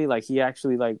jokingly, like he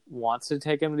actually like wants to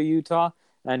take him to Utah,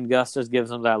 and Gus just gives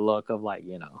him that look of like,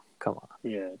 come on.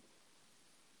 Yeah.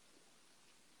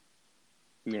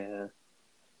 Yeah.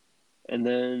 And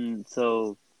then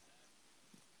so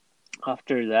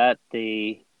after that,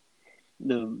 the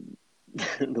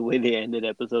way they ended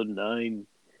episode 9,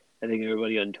 I think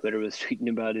everybody on Twitter was tweeting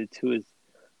about it too. Is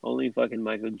only fucking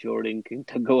Michael Jordan can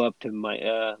go up to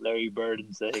Larry Bird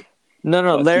and say,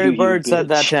 "No, Larry Bird said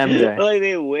that to MJ." Like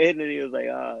they win, and he was like,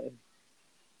 "Ah."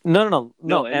 No.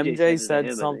 MJ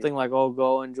said something like, "Oh,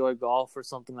 go enjoy golf" or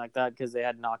something like that because they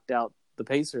had knocked out the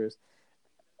Pacers.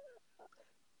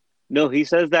 No, he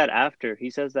says that after.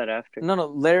 No,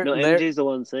 MJ's the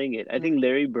one saying it. I think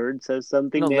Larry Bird says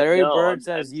something. No, Larry Bird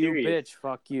says, "You bitch,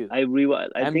 fuck you."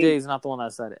 MJ's not the one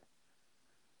that said it.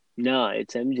 No,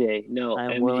 it's MJ. No,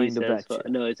 I'm MJ willing to says, bet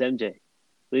you. No, it's MJ.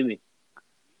 Believe me.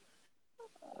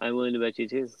 I'm willing to bet you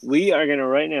too. We are gonna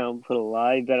right now put a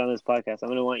live bet on this podcast. I'm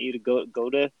gonna want you to go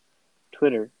to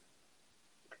Twitter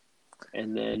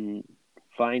and then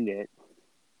find it.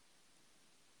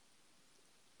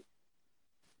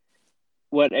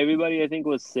 What everybody I think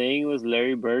was saying was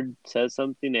Larry Bird says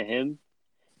something to him,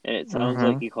 and it sounds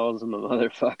like he calls him a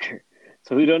motherfucker.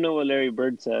 So we don't know what Larry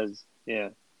Bird says.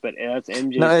 Yeah, but that's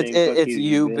MJ saying, it's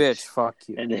you bitch, fuck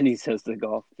you. And then he says the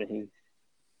golf thing.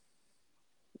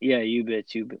 Yeah, you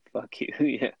bitch, fuck you.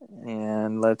 Yeah.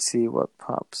 And let's see what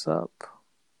pops up.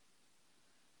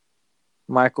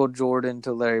 Michael Jordan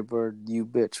to Larry Bird, "You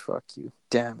bitch, fuck you."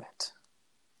 Damn it.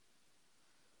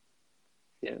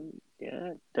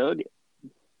 Yeah, told you.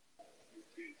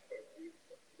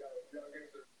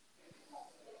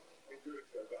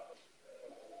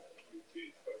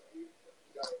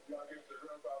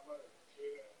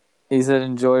 He said,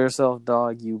 "Enjoy yourself,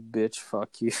 dog. You bitch,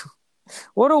 fuck you."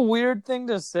 What a weird thing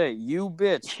to say. "You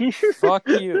bitch, fuck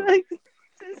you."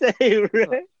 Say,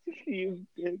 right? You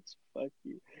bitch, fuck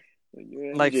you.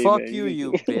 Like, MJ, fuck man,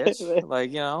 you bitch.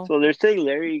 Like, So they're saying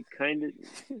Larry kind of...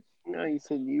 No, he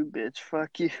said, "You bitch,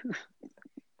 fuck you."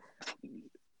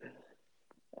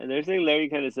 And they're saying Larry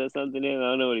kind of says something to him. I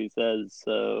don't know what he says,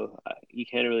 so you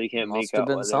can't make out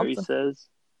what Larry says.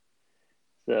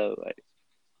 So,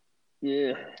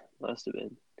 yeah, must have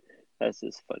been. That's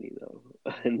just funny, though.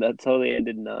 And that's how they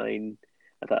ended 9.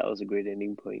 I thought it was a great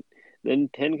ending point. Then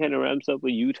 10 kind of ramps up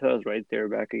with Utah's right there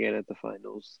back again at the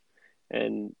finals.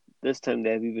 And this time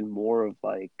they have even more of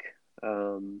like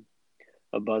a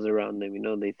buzz around them.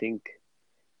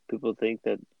 People think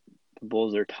that the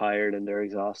Bulls are tired and they're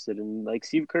exhausted. And like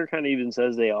Steve Kerr kind of even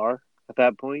says they are at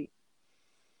that point.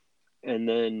 And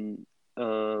then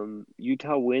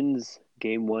Utah wins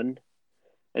game 1.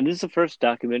 And this is the first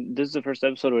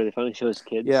episode where they finally show his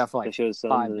kids. Yeah, for like they show his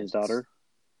son and his daughter.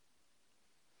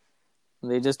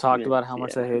 They just talked about how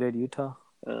much they hated Utah.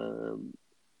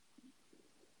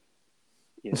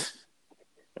 Yeah,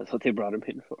 that's what they brought him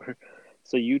in for.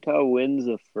 So Utah wins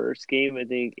the first game, I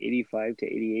think,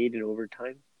 85-88 in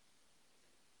overtime.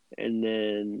 And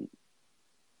then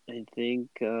I think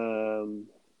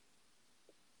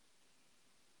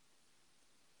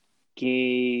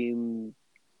game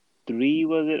 3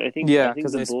 was it? I think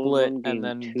because they split, and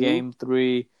then game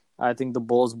 3, I think the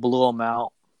Bulls blew them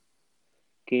out.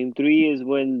 Game 3 is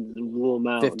when they blew them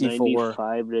out, 54.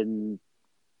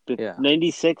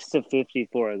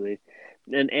 96-54, I believe.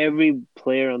 And every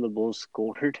player on the Bulls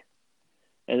scored.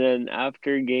 And then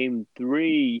after game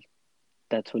 3,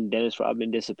 that's when Dennis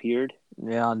Rodman disappeared.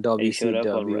 Yeah, on WCW. And he showed up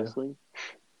on WCW. wrestling.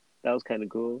 That was kind of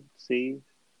cool to see.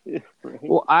 Right?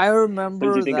 Well, I What did you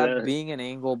remember think that of that? being an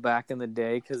angle back in the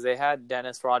day because they had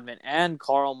Dennis Rodman and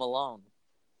Karl Malone.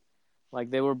 Like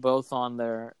they were both on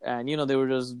there, and they were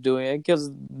just doing it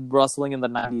because wrestling in the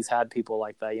 '90s had people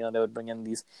like that. They would bring in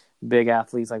these big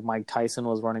athletes, like Mike Tyson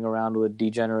was running around with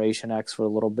Degeneration X for a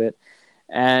little bit,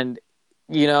 and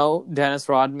Dennis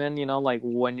Rodman. Like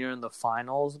when you're in the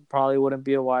finals, probably wouldn't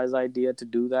be a wise idea to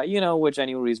do that. Which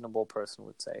any reasonable person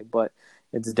would say, but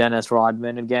it's Dennis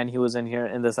Rodman. Again, he was in here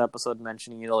in this episode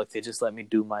mentioning, like they just let me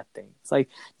do my thing. It's like,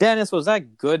 Dennis, was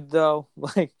that good though?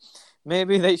 Like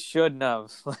maybe they shouldn't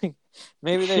have. Like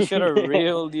maybe they should have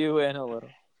reeled you in a little.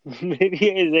 Maybe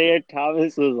Isaiah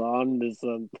Thomas was on to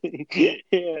something.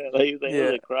 Yeah, like he's able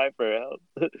Yeah. to cry for help.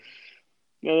 And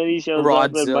then he shows up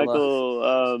and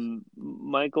Rodzilla.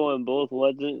 Michael and both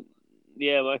wasn't.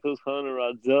 Yeah, Michael's calling him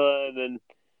Rodzilla, and then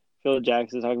Phil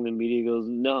Jackson talking to the media goes,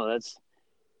 "No,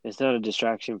 it's not a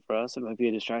distraction for us. It might be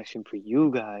a distraction for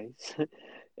you guys."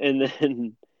 And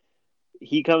then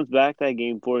he comes back that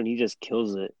game 4 and he just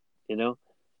kills it, you know.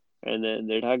 And then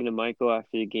they're talking to Michael after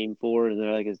the game 4, and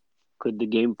they're like, "Could the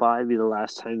game 5 be the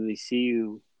last time we see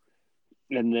you?"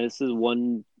 And this is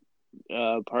one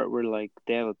part where like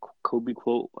they have a Kobe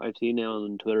quote I've seen now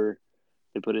on Twitter.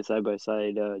 They put it side by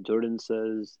side. Jordan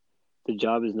says, "The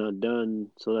job is not done,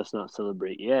 so let's not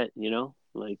celebrate yet."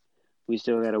 Like we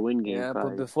still got to win game Yeah, but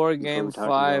five before before game we talk about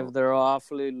five, they're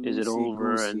awfully is it loosey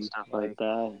over and goosey. stuff like Like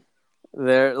that.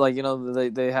 they're like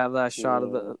they have that shot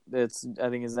of Yeah, I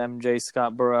think it's MJ,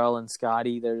 Scott Burrell, and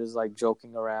Scotty. They're just like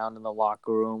joking around in the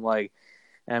locker room. Like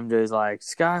MJ's like,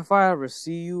 Sky, if I ever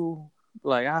see you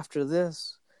like after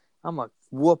this, I'm gonna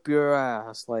whoop your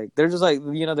ass. Like they're just like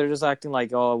they're just acting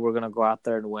like, oh, we're gonna go out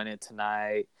there and win it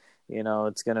tonight.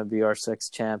 It's gonna be our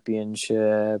 6th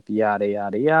championship, yada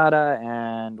yada yada,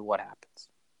 and what happens?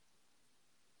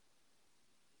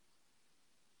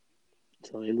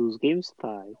 so they lose games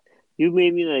 5. You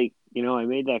made me like I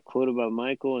made that quote about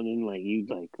Michael, and then like you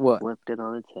like What? flipped it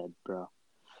on its head, bro.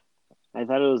 I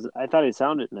thought it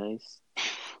sounded nice.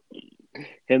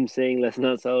 Him saying let's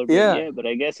not celebrate Yeah. yet, but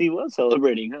I guess he was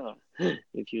celebrating, huh?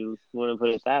 If you want to put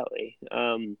it that way.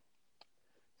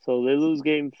 So they lose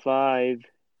game 5,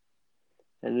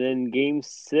 and then game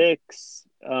 6.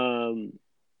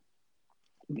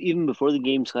 Even before the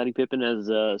game, Scottie Pippen has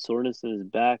soreness in his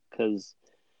back because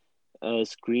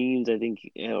screens, I think,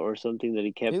 or something that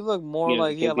he kept. He looked more He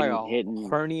like he kept had like getting a hit, and his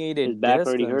herniated back disc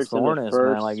already than hurts in the soreness,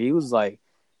 man. Like first. he was like,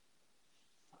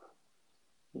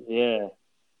 Yeah.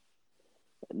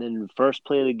 And then first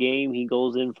play of the game, he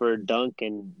goes in for a dunk,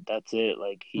 and that's it.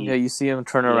 Like you see him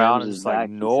turn around jams and his just like, back.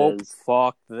 He nope, says,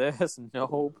 fuck this,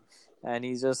 nope. And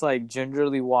he's just like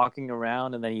gingerly walking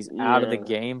around, and then he's out of the "Yeah,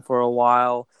 game for a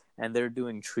while, and they're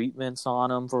doing treatments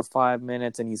on him for 5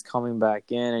 minutes, and he's coming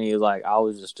back in, and he's like, I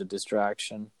was just a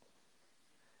distraction.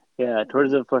 yeah."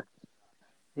 Towards the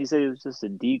he said it was just a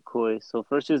decoy. So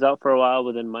first he was out for a while,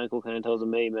 but then Michael kind of tells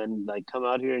him, "Hey, man, like come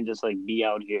out here and just like be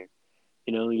out here.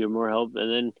 You're more help." And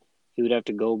then he would have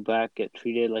to go back, get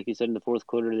treated, like you said in the fourth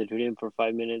quarter. They treated him for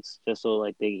 5 minutes just so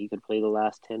like he could play the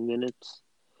last 10 minutes.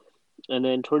 And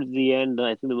then towards the end,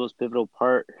 I think the most pivotal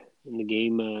part in the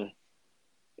game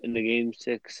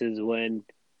 6 is when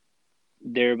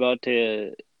they're about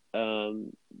to.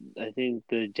 I think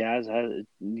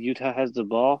Utah has the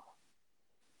ball,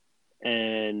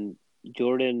 and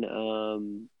Jordan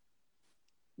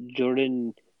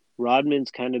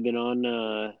Rodman's kind of been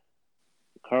on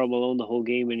Karl Malone the whole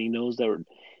game, and he knows that.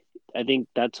 I think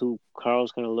that's who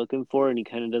Carl's kind of looking for, and he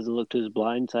kind of doesn't look to his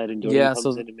blind side, and Jordan Yeah, comes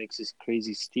so in and makes this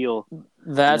crazy steal.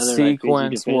 that Another like crazy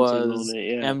sequence defensive was moment,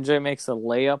 yeah. MJ makes a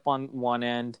layup on one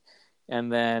end, and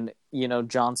then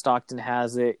John Stockton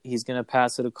has it. He's gonna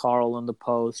pass it to Carl in the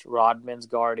post. Rodman's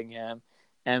guarding him.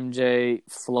 MJ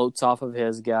floats off of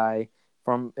his guy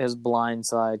from his blind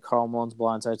side. Karl Malone's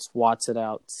blind side, swats it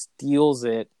out, steals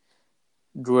it,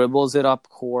 dribbles it up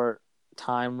court.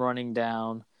 Time running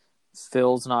down.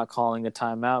 Phil's not calling a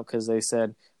timeout because they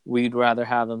said we'd rather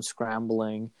have them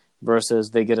scrambling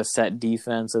versus they get a set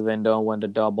defense and then don't win to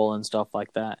double and stuff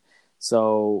like that.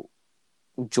 So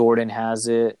Jordan has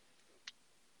it.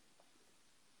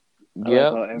 I like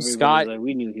Yep. how everybody's Scott like,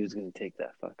 we knew he was gonna take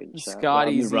that fucking shot.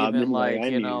 Scotty's even Rodman, like like, I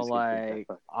knew he was gonna take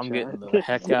that fucking I'm getting the shot.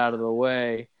 heck out of the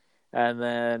way. And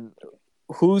then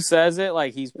who says it?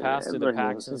 Like he's Yeah, passed it to everybody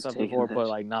knows Paxton who's stuff taking before, that but shot.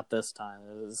 like not this time.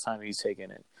 This time he's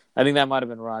taking it. I think that might have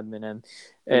been Rodman and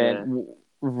Yeah.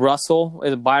 Russell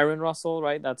is Byron Russell,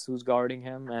 right? That's who's guarding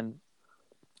him, and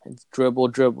it's dribble.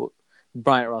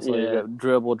 Bryant Russell, yeah,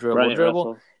 dribble, Bryant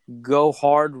Russell. go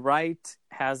hard right,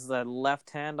 has that left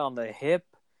hand on the hip.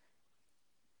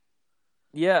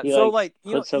 Yeah, He so like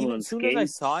like put some even on as soon as I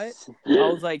saw it, skates. I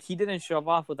was like, he didn't shove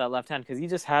off with that left hand because he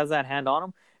just has that hand on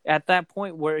him. At that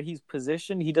point where he's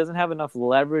positioned, he doesn't have enough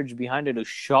leverage behind it to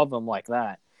shove him like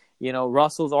that.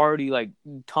 Russell's already like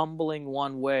tumbling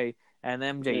one way, and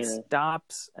MJ Yeah.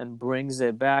 stops and brings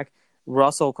it back.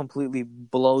 Russell completely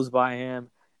blows by him,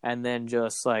 and then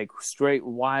just like straight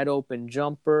wide open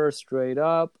jumper, straight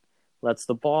up, lets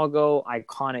the ball go.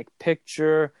 Iconic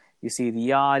picture. You see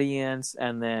the audience,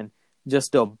 and then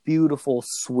just a beautiful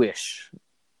swish.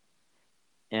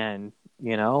 And,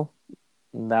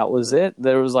 that was it.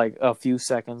 There was like a few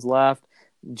seconds left.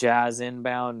 Jazz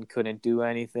inbound, couldn't do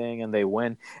anything, and they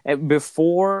win. And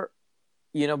before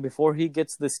he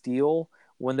gets the steal,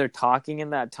 when they're talking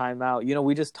in that timeout,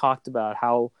 we just talked about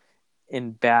how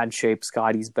in bad shape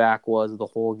Scotty's back was the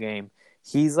whole game.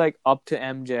 He's like up to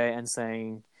MJ and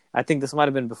saying, I think this might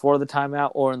have been before the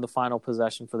timeout or in the final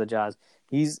possession for the Jazz.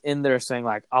 He's in there saying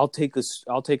like, I'll take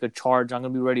a charge. I'm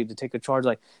gonna be ready to take a charge.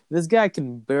 Like, this guy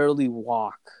can barely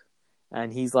walk,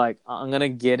 and he's like, I'm gonna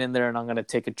get in there and I'm gonna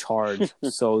take a charge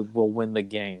so we'll win the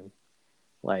game.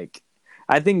 Like,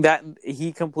 I think that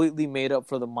he completely made up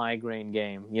for the migraine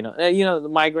game. The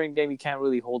migraine game, you can't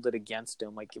really hold it against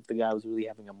him. Like, if the guy was really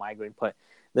having a migraine, but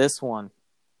this one,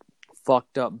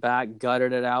 fucked up back,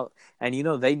 gutted it out, and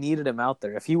they needed him out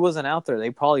there. If he wasn't out there,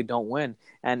 they probably don't win.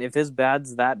 And if his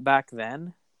bad's that back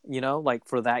then, like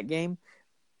for that game,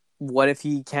 what if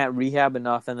he can't rehab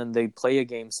enough and then they play a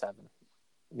game 7?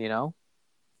 Yeah,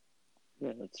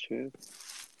 that's true.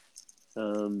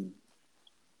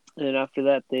 And after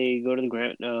that, they go to the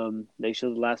Grand. They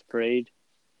show the last parade.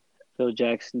 Phil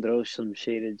Jackson throws some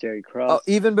shade at Jerry Oh, Krause.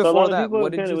 even So a before lot of that, people are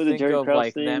what did kind you of with the think Jerry of Krause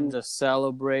like them thing. just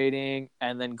celebrating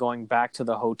and then going back to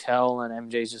the hotel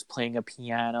and MJ's just playing a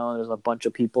piano? There's a bunch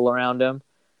of people around him.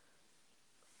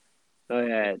 Oh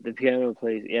yeah, the piano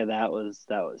plays. Yeah, that was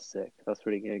sick. That was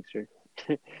pretty gangster.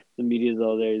 The media's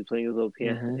all there. He's playing his little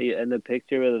piano, Mm-hmm. and the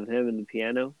picture of him and the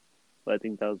piano. I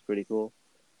think that was pretty cool.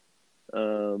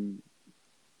 And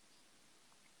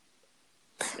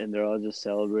they're all just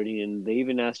celebrating, and they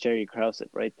even asked Jerry Krause it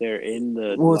right there in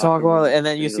the We'll talk locker about it, room. and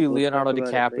then And you he goes, see "We'll talk Leonardo about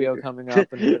it DiCaprio later." coming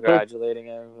up and congratulating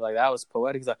him. Like, that was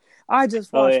poetic. He's like, I just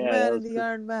Oh watched yeah, Man that in was the cool.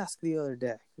 Iron Mask the other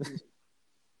day.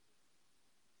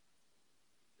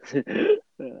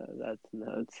 That's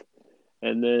nuts.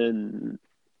 And then,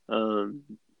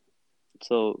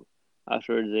 so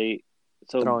afterwards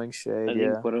so Throwing shade, I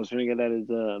yeah. think what I was trying to get at is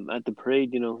at the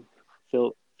parade,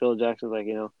 Phil Jackson's like,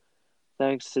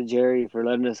 thanks to Jerry for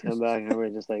letting us come back, and we're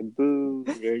just like, boo.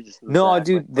 Jerry just in the No, back,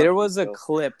 dude, like, there fuck you, was a Phil.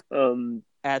 clip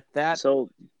at that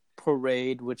So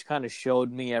parade which kind of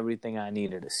showed me everything I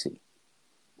needed to see.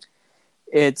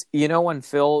 It's when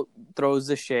Phil throws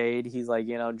the shade, he's like,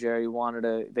 Jerry wanted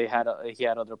to. He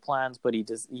had other plans, but he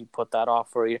put that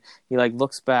off for you. He like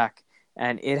looks back,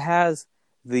 and it has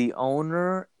the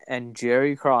owner and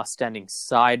Jerry Cross standing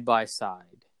side by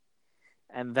side,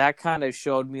 and that kind of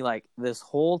showed me like this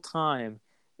whole time,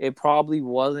 it probably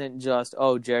wasn't just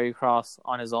Jerry Cross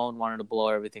on his own wanted to blow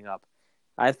everything up.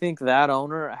 I think that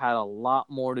owner had a lot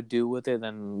more to do with it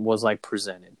than was like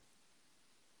presented.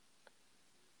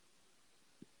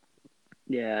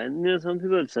 yeah, and some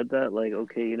people have said that, like,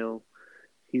 okay,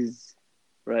 he's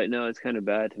right now. It's kind of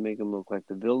bad to make him look like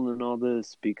the villain in all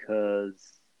this because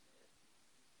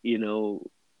you know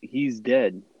he's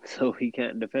dead, so he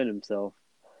can't defend himself.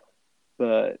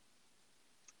 But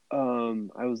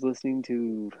I was listening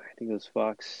to, I think it was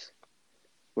Fox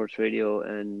Sports Radio,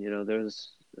 and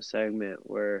there's a segment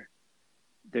where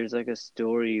there's like a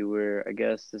story where I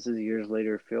guess this is years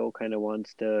later. Phil kind of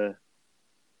wants to,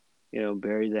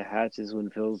 bury the hatches when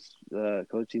Phil's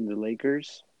coaching the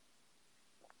Lakers,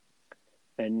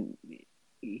 and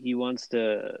he wants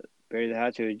to bury the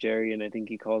hatchet with Jerry, and I think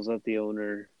he calls up the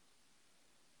owner,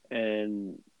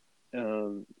 and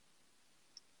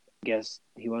guess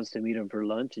he wants to meet him for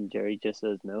lunch, and Jerry just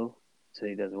says no, so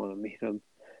he doesn't want to meet him.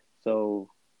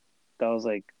 So that was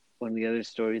like one of the other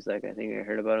stories, like I think I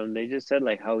heard about him. They just said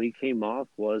like how he came off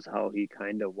was how he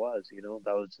kind of was,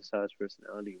 that was just how his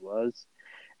personality was.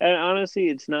 And honestly,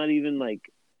 it's not even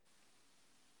like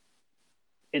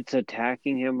it's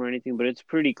attacking him or anything, but it's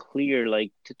pretty clear.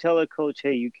 Like to tell a coach,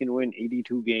 hey, you can win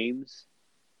 82 games,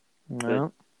 but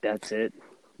No. that's it.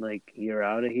 Like you're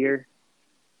out of here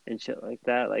and shit like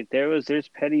that. Like there's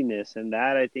pettiness, and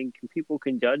that I think people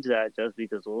can judge that just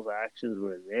because those actions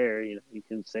were there. You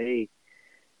can say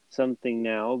something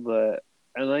now, but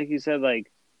and like you said,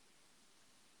 like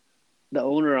the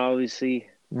owner obviously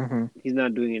Mm-hmm. he's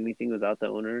not doing anything without the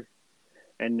owner.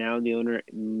 and now the owner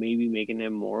maybe making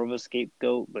him more of a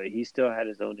scapegoat, but he still had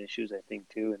his own issues, I think,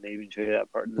 too. And they even showed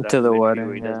that part in the to the documentary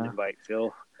where he wedding, doesn't yeah. invite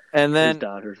Phil And to his then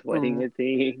daughter's wedding, I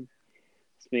think.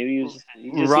 So maybe he just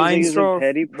seems like he's a Reinsdorf,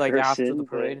 petty like after the person,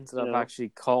 parade but and stuff, actually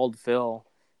called Phil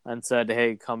and said,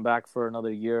 "Hey, come back for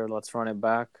another year. Let's run it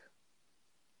back."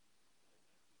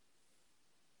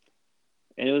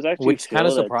 and it was actually Which kind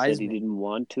of Phil that said surprised he me. didn't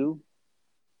want to.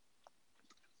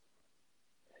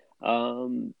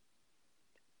 Um,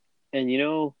 and I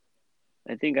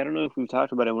don't know if we've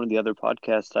talked about it in one of the other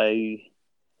podcasts. I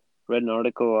read an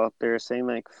article out there saying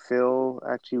like Phil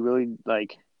actually really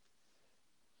like.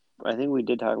 I think we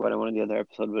did talk about it in one of the other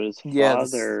episodes, but his Yeah,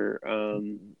 father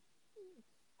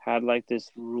had like this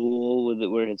rule with it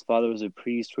where his father was a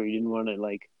priest where he didn't want to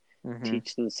like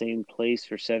teach in the same place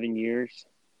for 7 years.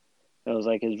 That was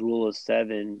like his rule of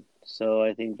 7. So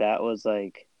I think that was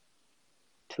like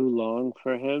too long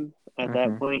for him at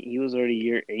that point. He was already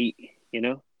year 8,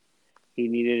 He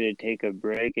needed to take a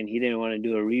break and he didn't want to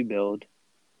do a rebuild.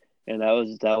 And that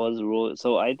was the rule.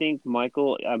 So I think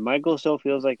Michael still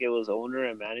feels like it was owner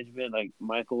and management. Like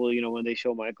Michael, when they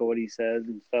show Michael what he says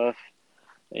and stuff,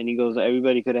 and he goes,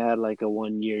 everybody could have had like a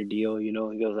 1-year deal. He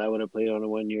goes, I would have played on a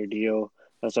 1-year deal.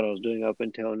 That's what I was doing up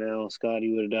until now.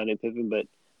 Scotty would have done it, Pippen, but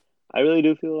I really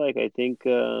do feel like I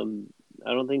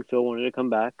don't think Phil wanted to come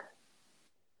back.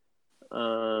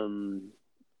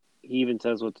 He even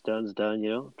says what's done's done.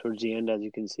 Towards the end, as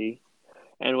you can see,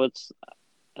 and like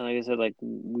I said, like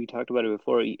we talked about it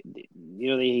before.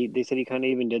 They said he kind of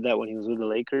even did that when he was with the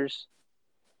Lakers.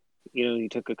 He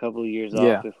took a couple of years off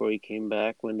Yeah. before he came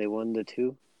back when they won the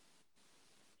 2.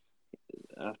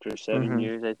 After 7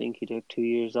 years, I think he took 2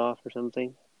 years off or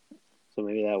something. So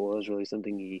maybe that was really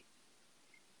something he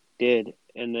did.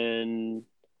 And then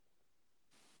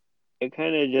it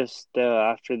kind of just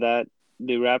after that,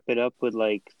 they wrap it up with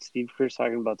like Steve Kerr's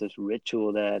talking about this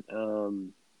ritual that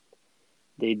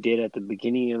they did at the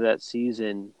beginning of that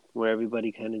season where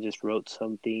everybody kind of just wrote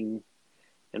something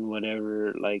and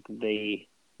whatever like they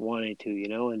wanted to,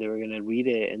 and they were going to read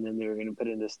it and then they were going to put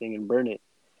it in this thing and burn it.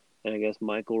 And I guess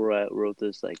Michael wrote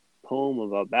this like poem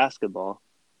about basketball,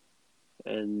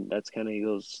 and that's kind of, he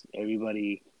goes,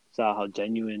 everybody saw how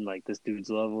genuine like this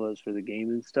dude's love was for the game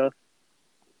and stuff.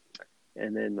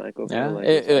 And then Michael kind of like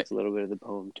recites a little bit of the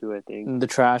poem too, I think. The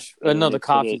trash, the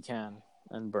coffee can,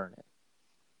 and burn it.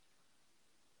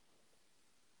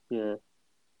 Yeah,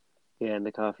 and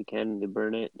the coffee can, and they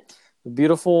burn it.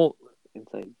 Beautiful.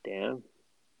 It's like, damn.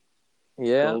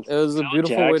 Yeah, it was a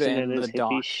beautiful way to end the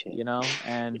doc, shit.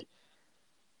 and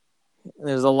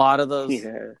there's a lot of those.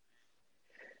 Yeah.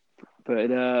 But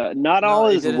not all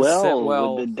is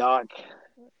well with the doc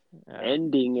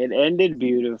ending. It ended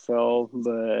beautiful,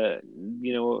 but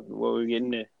what we're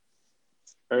getting to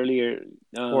earlier,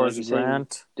 Horace like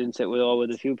Grant didn't sit well with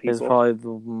a few people. Is probably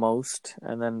the most,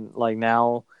 and then like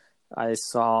now I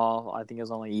saw, I think it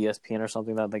was on like ESPN or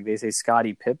something, that like they say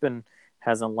Scottie Pippen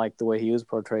hasn't liked the way he was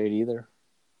portrayed either.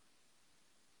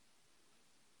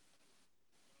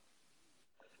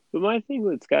 But my thing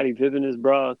with Scottie Pippen is,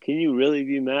 bro, can you really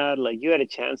be mad? Like, you had a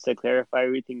chance to clarify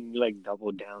everything, and you like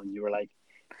doubled down. You were like,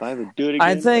 if I would do it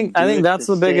again, I think that's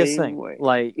the biggest thing. Way.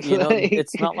 Like,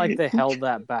 it's not like they held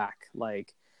that back.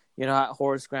 Like,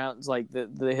 Horace Grant's like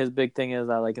his big thing is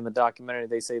that like in the documentary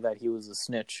they say that he was a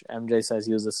snitch. MJ says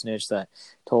he was a snitch that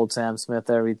told Sam Smith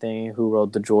everything, who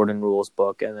wrote the Jordan Rules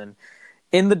book, and then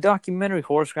in the documentary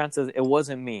Horace Grant says it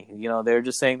wasn't me. They're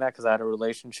just saying that because I had a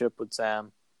relationship with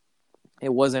Sam.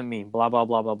 It wasn't me. Blah blah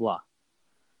blah blah blah.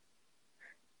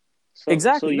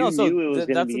 Exactly. So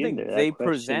that's the thing. They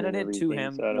presented it to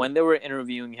him when they were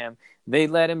interviewing him. They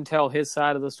let him tell his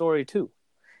side of the story too.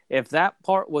 If that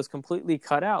part was completely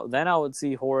cut out, then I would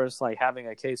see Horace like having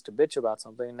a case to bitch about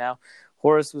something. Now,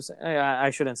 Horace was, I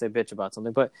shouldn't say bitch about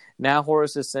something, but now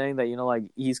Horace is saying that, like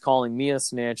he's calling me a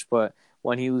snitch, but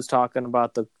when he was talking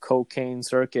about the cocaine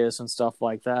circus and stuff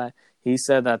like that, he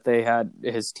said that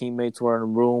his teammates were in a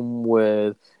room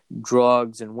with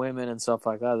drugs and women and stuff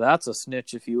like that. That's a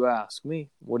snitch if you ask me.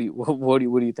 What do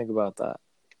you think about that?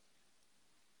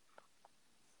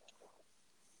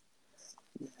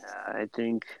 I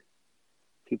think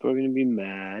people are going to be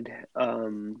mad. There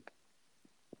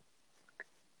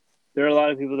are a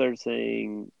lot of people that are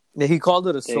saying he called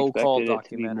it a so-called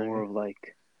documentary. To be more of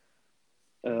like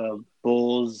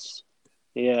Bulls,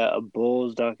 a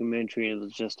Bulls documentary. It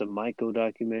was just a Michael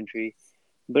documentary.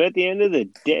 But at the end of the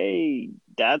day,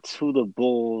 that's who the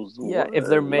Bulls were. Yeah, if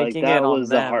they're making like, it on was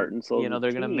them, the heart and soul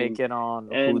they're going to make it on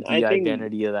who the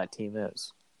identity of that team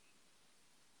is.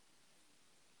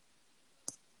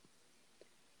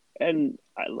 And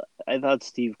I thought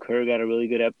Steve Kerr got a really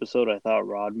good episode. I thought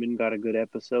Rodman got a good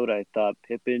episode. I thought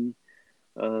Pippen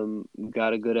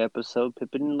got a good episode.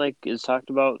 Pippen is talked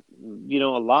about, a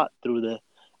lot through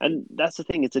and that's the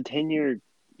thing. It's a 10-year,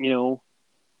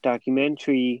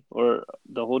 documentary, or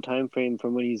the whole time frame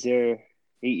from when he's there,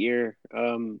 8-year,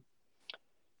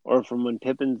 or from when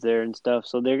Pippen's there and stuff.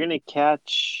 So they're gonna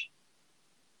catch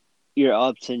your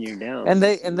ups and your downs. And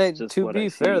they to be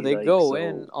fair, they go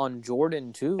in on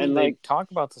Jordan too. And they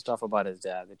talk about the stuff about his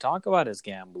dad. They talk about his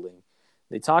gambling.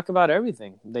 They talk about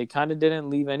everything. They kind of didn't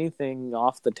leave anything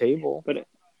off the table.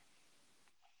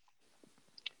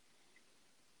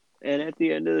 And at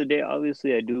the end of the day,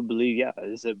 obviously, I do believe,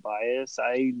 is it bias?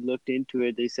 I looked into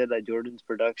it. They said that Jordan's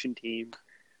production team.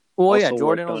 Well, yeah,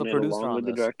 Jordan was a producer on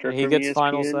this. And he gets ESPN.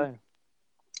 Final say.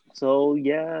 So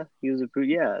yeah, he was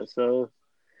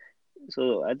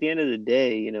So at the end of the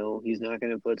day, he's not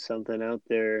going to put something out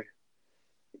there.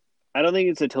 I don't think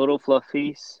it's a total fluff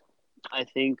piece. I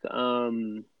think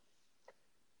you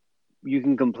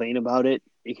can complain about it.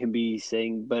 It can be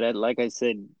saying, but like I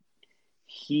said,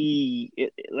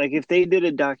 if they did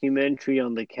a documentary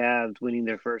on the Cavs winning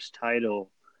their first title,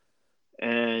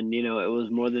 and it was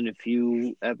more than a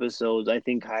few episodes, I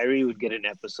think Kyrie would get an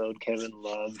episode. Kevin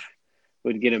Love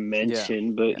would get a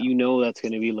mention, but that's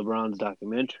going to be LeBron's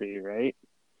documentary, right?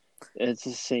 It's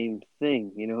the same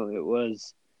thing, it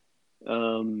was.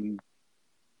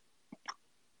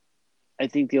 I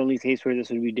think the only case where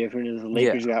this would be different is the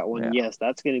Lakers got one. Yeah. Yes,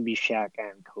 that's going to be Shaq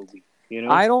and Kobe.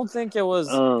 I don't think it was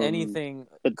anything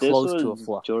close to a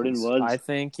fluff. Jordan was. I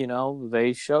think,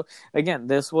 they show... Again,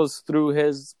 this was through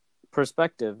his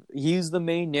perspective. He's the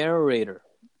main narrator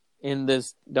in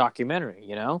this documentary,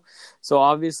 So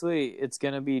obviously it's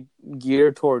going to be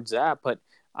geared towards that, but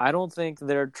I don't think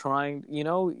they're trying,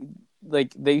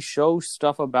 they show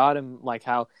stuff about him, like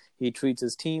how he treats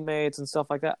his teammates and stuff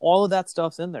like that. All of that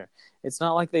stuff's in there. It's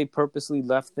not like they purposely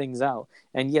left things out.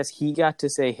 And yes, he got to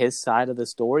say his side of the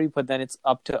story, but then it's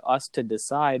up to us to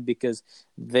decide, because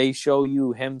they show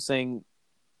you him saying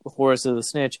Horace is a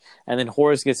snitch, and then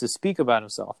Horace gets to speak about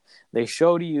himself. They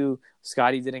show to you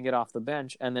Scottie didn't get off the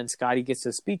bench, and then Scottie gets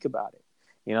to speak about it.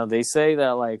 They say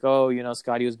that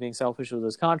Scottie was being selfish with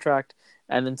his contract,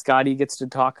 and then Scottie gets to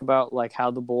talk about how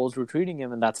the Bulls were treating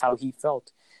him, and that's how he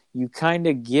felt. You kind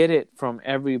of get it from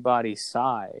everybody's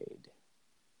side.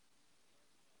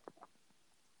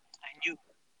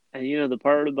 And the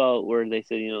part about where they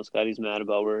said, Scottie's mad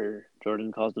about where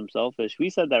Jordan calls him selfish, we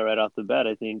said that right off the bat,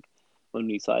 I think, when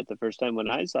we saw it the first time.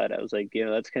 When I saw it, I was like,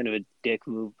 that's kind of a dick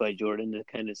move by Jordan to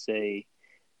kind of say,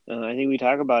 I think we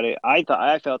talk about it. I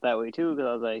felt that way too, because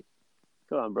I was like,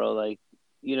 come on, bro, how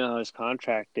his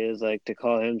contract is, to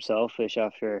call him selfish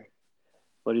after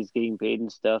what he's getting paid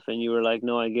and stuff. And you were like,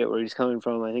 no, I get where he's coming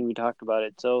from. I think we talked about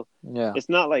it. So yeah, it's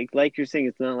not like you're saying,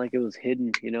 it's not like it was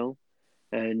hidden,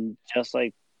 and just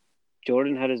like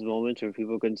Jordan had his moments where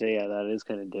people can say, yeah, that is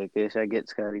kind of dickish. I get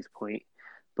Scottie's point.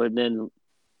 But then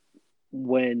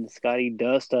when Scottie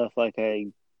does stuff,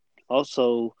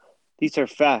 these are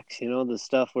facts, the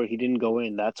stuff where he didn't go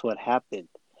in, that's what happened.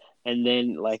 And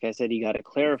then, like I said, he got to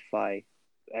clarify,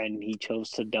 and he chose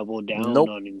to double down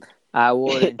on him. I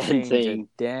wouldn't change a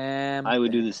damn I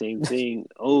would do the same thing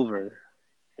over.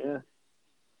 Yeah.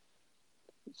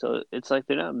 So it's like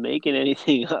they're not making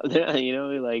anything up. They're not,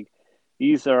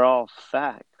 these are all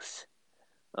facts.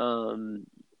 So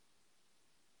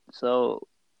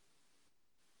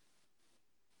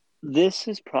this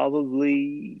is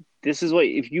what,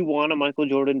 if you want a Michael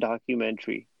Jordan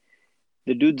documentary,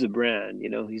 the dude's a brand,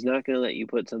 he's not going to let you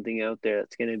put something out there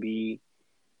that's going to be,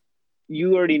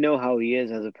 you already know how he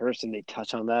is as a person. They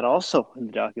touch on that also in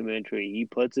the documentary. He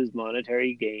puts his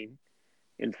monetary gain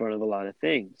in front of a lot of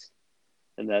things,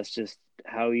 and that's just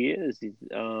how he is. He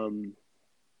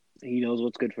knows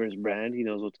what's good for his brand. He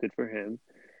knows what's good for him.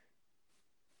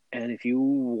 And if you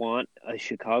want a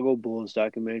Chicago Bulls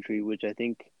documentary, which I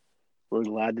think we're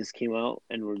glad this came out,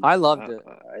 and I loved it.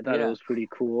 I thought it was pretty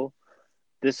cool.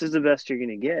 This is the best you're going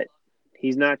to get.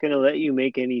 He's not going to let you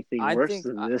make anything worse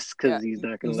than this, because he's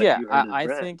not going to let you hurt his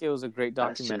brand. I think it was a great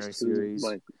documentary series.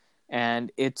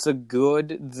 And it's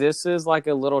this is like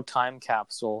a little time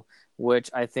capsule,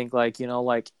 which I think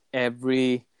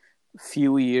every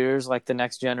few years, the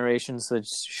next generation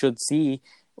should see,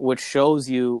 which shows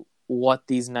you what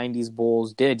these 90s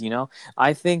Bulls did,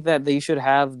 I think that they should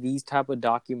have these type of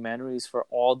documentaries for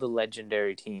all the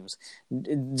legendary teams.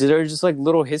 They're just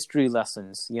little history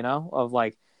lessons, of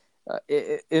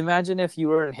imagine if you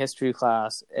were in history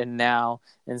class, and now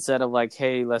instead of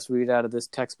hey, let's read out of this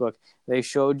textbook, they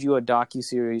showed you a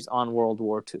docuseries on World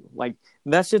War II.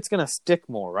 That shit's gonna stick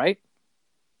more, right?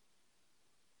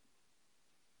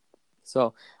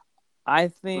 So I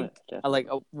think Yeah, like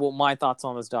definitely. well, my thoughts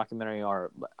on this documentary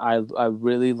are I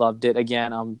really loved it.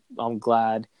 Again, I'm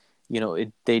glad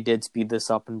they did speed this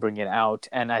up and bring it out,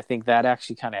 and I think that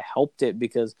actually kind of helped it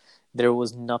because there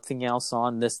was nothing else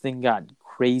on. This thing got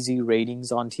crazy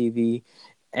ratings on TV.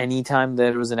 Anytime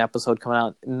there was an episode coming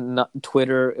out,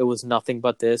 Twitter, it was nothing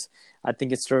but this. I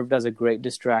think it served as a great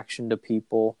distraction to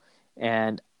people,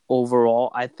 and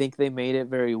overall, I think they made it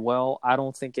very well. I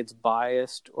don't think it's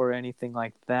biased or anything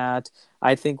like that.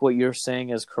 I think what you're saying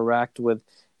is correct with,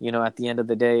 at the end of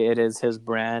the day, it is his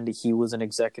brand. He was an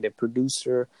executive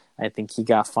producer. I think he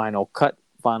got final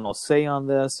say on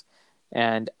this.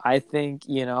 And I think,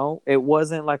 it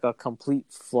wasn't like a complete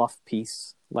fluff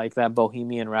piece like that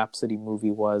Bohemian Rhapsody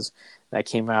movie was that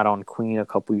came out on Queen a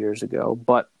couple years ago.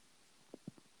 But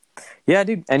yeah,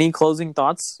 dude, any closing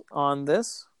thoughts on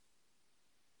this?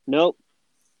 Nope,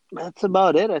 that's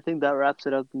about it. I think that wraps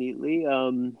it up neatly.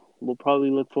 We'll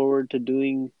probably look forward to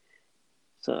doing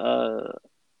uh,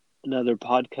 another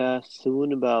podcast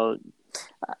soon about,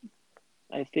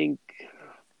 I think,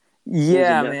 what was a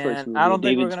Yeah, Netflix man. I movie? A don't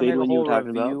think we're David gonna Spade make a one you were whole talking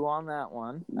about? review on that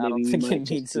one. I Maybe don't we think might it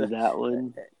just needs do a. that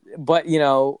one. But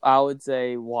I would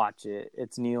say watch it.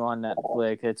 It's new on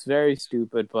Netflix. It's very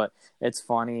stupid, but it's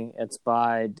funny.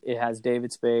 It has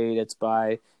David Spade. It's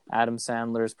by Adam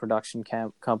Sandler's production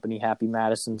company, Happy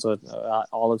Madison. So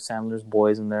all of Sandler's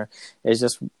boys in there. It's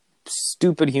just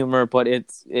stupid humor, but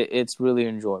it's really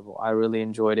enjoyable. I really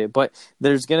enjoyed it. But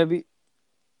there's gonna be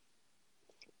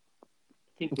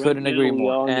I think right Couldn't now agree we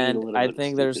more. all need a And little I bit of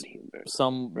think stupid there's humor,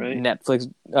 some right?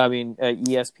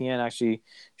 ESPN actually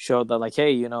showed that, like,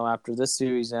 hey, after this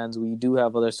series ends, we do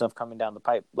have other stuff coming down the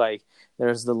pipe. Like,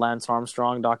 there's the Lance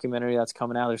Armstrong documentary that's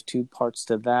coming out. There's two parts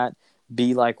to that.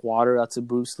 Be Like Water, that's a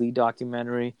Bruce Lee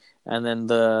documentary. And then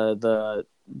the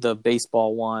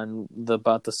baseball one,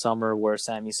 about the summer where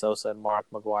Sammy Sosa and Mark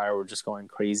McGwire were just going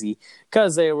crazy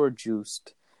because they were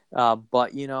juiced.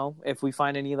 But if we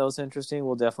find any of those interesting,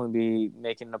 we'll definitely be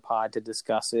making a pod to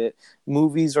discuss it.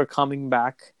 Movies are coming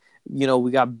back.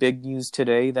 We got big news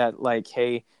today that, like,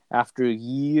 hey, after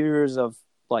years of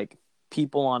like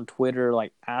people on Twitter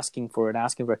like asking for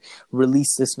it,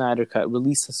 release the Snyder Cut,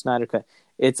 release the Snyder Cut.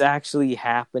 It's actually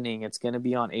happening. It's going to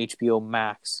be on HBO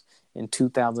Max in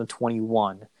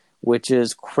 2021, which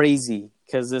is crazy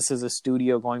because this is a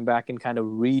studio going back and kind of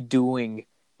redoing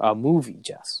a movie,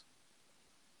 Jess.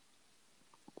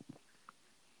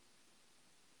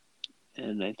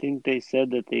 And I think they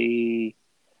said that they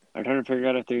are trying to figure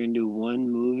out if they're going to do one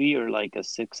movie or like a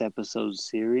 6-episode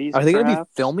series, Are they going to be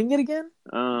perhaps. filming it again?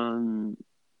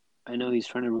 I know he's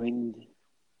trying to bring,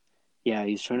 yeah,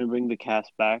 he's trying to bring the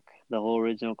cast back, the whole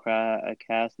original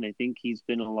cast, and I think he's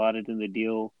been allotted in the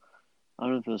deal. I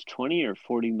don't know if it was $20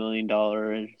 or $40 million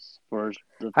for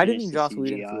the How do you finish think the Joss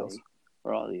Whedon CGI feels?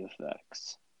 for all the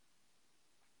effects.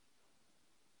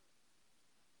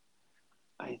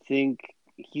 I think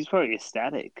he's probably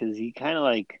ecstatic because he kind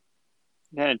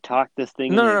of talked this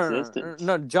thing No, into no, no, no, existence.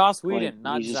 no. Joss Like Whedon,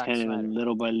 not he's just Zack kind of Snyder.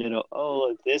 little by little. Oh,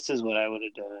 look, this is what I would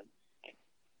have done.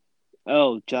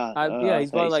 Oh, Joss. Yeah, I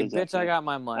he's thought probably you said like, Zack "Bitch, I Snyder. got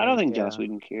my I don't money." think Joss Yeah.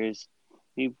 Whedon cares.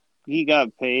 He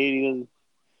got paid. He goes,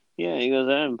 yeah. He goes,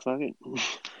 I'm fucking.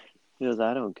 He goes,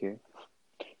 I don't care.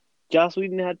 Joss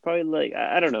Whedon had probably like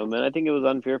I don't know, man. I think it was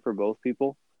unfair for both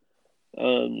people.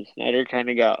 Snyder kind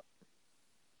of got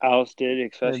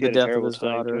ousted, especially The at a death of terrible his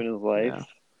time too daughter. in his life, Yeah.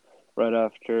 right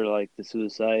after like the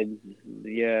suicide,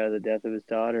 yeah, the death of his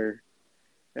daughter.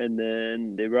 And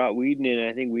then they brought Whedon in.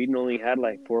 I think Whedon only had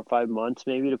like 4 or 5 months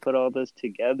maybe to put all this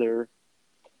together.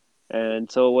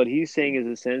 And so what he's saying is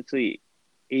essentially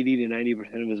 80 to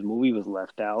 90% of his movie was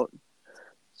left out.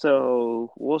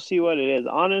 So we'll see what it is.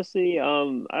 Honestly, I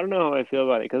don't know how I feel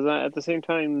about it because at the same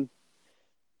time,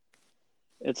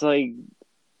 it's like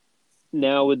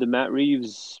now with the Matt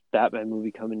Reeves Batman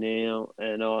movie coming out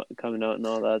and all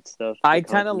that stuff, the I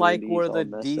kind of like continuity is where all the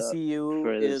messed up DCU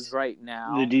for is this right the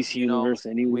now. DC universe,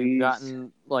 We've anyways.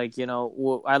 gotten like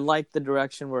I like the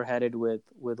direction we're headed with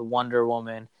Wonder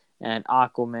Woman and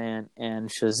Aquaman and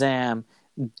Shazam,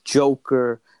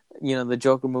 Joker. The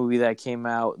Joker movie that came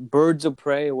out, Birds of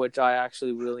Prey, which I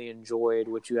actually really enjoyed,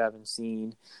 which you haven't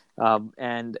seen,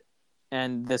 and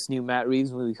this new Matt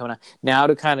Reeves movie coming out now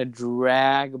to kind of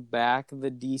drag back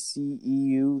the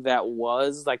DCEU that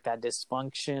was like that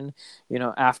dysfunction,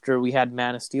 after we had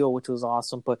Man of Steel, which was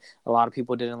awesome, but a lot of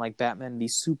people didn't like Batman v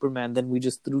Superman. Then we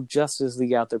just threw Justice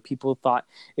League out there. People thought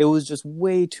it was just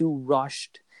way too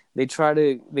rushed. They try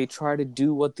to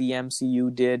do what the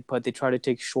MCU did, but they try to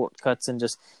take shortcuts and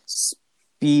just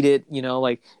speed it,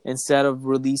 like instead of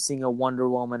releasing a Wonder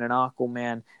Woman and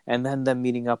Aquaman and then them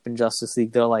meeting up in Justice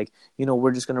League, they're like,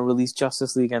 we're just going to release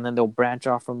Justice League and then they'll branch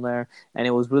off from there. And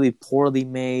it was really poorly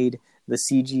made, the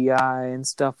CGI and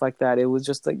stuff like that. It was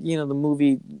just like, the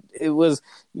movie,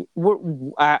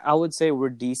 I would say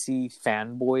we're DC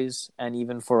fanboys. And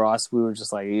even for us, we were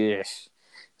just like, this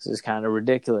is kind of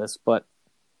ridiculous. But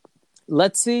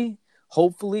let's see.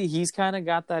 Hopefully he's kind of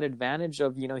got that advantage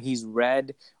of, he's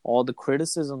read all the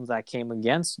criticisms that came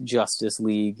against Justice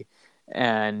League.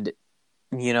 And,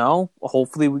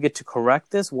 hopefully we get to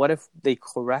correct this. What if they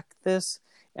correct this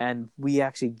and we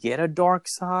actually get a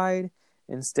Darkseid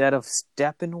instead of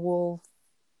Steppenwolf?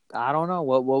 I don't know.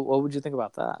 What would you think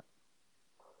about that?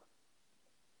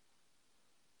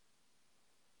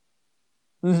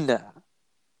 Nah.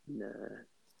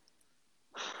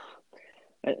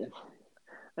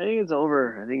 I think it's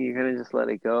over. I think you kind of just let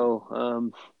it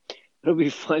go. It'll be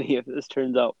funny if this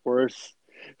turns out worse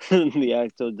than the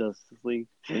actual Justice League.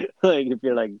 Like if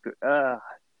you're like, all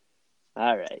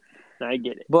right, I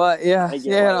get it. But yeah, I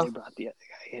get why they brought the other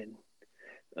guy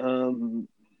in.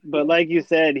 But like you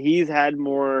said, he's had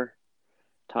more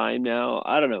time now.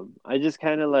 I don't know. I just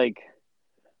kind of like.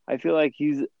 I feel like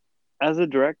he's, as a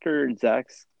director,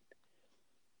 Zach's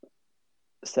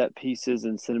set pieces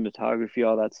and cinematography,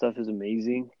 all that stuff is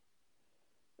amazing.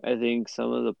 I think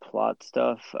some of the plot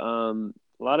stuff, a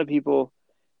lot of people,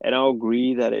 and I'll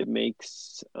agree that it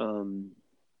makes, a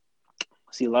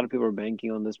lot of people are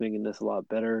banking on this, making this a lot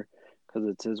better because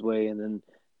it's his way. And then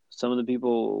some of the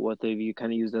people, what they've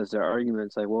kind of used as their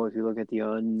arguments, like, well, if you look at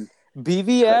the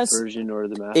BVS version or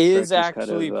the Master is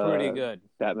actually pretty good.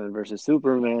 Batman versus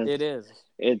Superman. It is.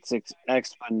 It's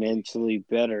exponentially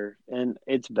better, and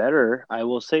it's better. I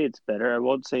will say it's better. I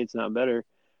won't say it's not better,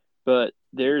 but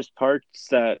there's parts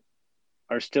that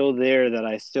are still there that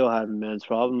I still have immense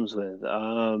problems with.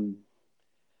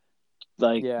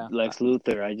 Lex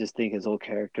Luthor, I just think his whole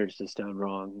character is just done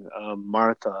wrong.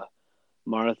 Martha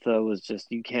was just,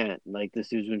 you can't. Like, this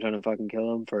dude's been trying to fucking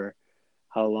kill him for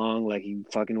how long? Like, he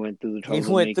fucking went through the trouble.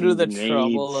 He went through the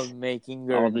trouble of making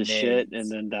grenades. All the shit,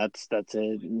 and then that's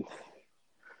it.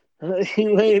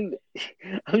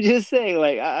 I'm just saying,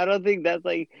 like, I don't think that's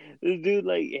like, this dude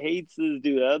like hates this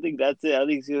dude. I don't think that's it. I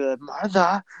think he's like,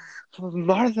 Martha.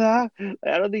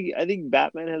 I think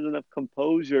Batman has enough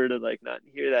composure to like not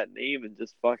hear that name and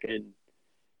just fucking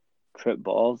trip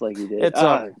balls like he did. It's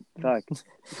fuck.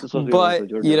 But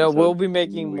we'll be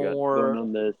making more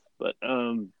on this, but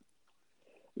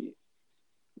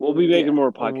we'll be making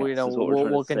more podcasts.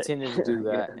 We'll continue to do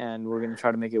that, and we're going to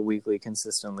try to make it weekly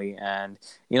consistently. And,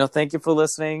 thank you for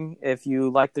listening. If you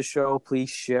like the show, please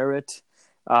share it.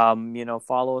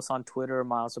 Follow us on Twitter,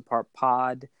 Miles Apart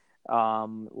Pod.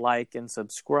 Like and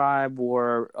subscribe.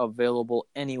 We're available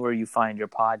anywhere you find your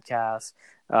podcast,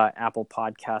 Apple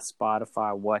Podcasts,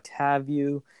 Spotify, what have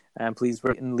you. And please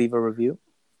rate and leave a review.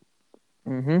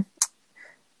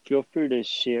 Feel free to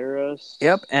share us.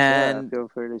 Yep, and feel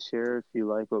free to share if you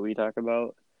like what we talk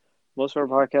about. Most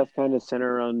of our podcasts kind of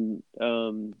center on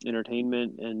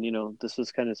entertainment, and this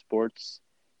is kind of sports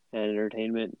and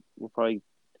entertainment. We'll probably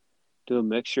do a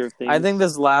mixture of things. I think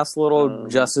this last little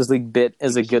Justice League bit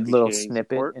is a good little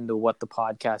snippet into what the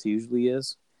podcast usually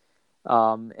is.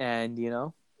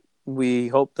 And we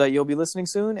hope that you'll be listening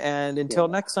soon. And until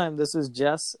next time, this is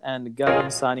Jess and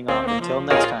Gunn signing off. Until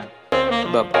next time,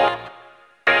 bye-bye.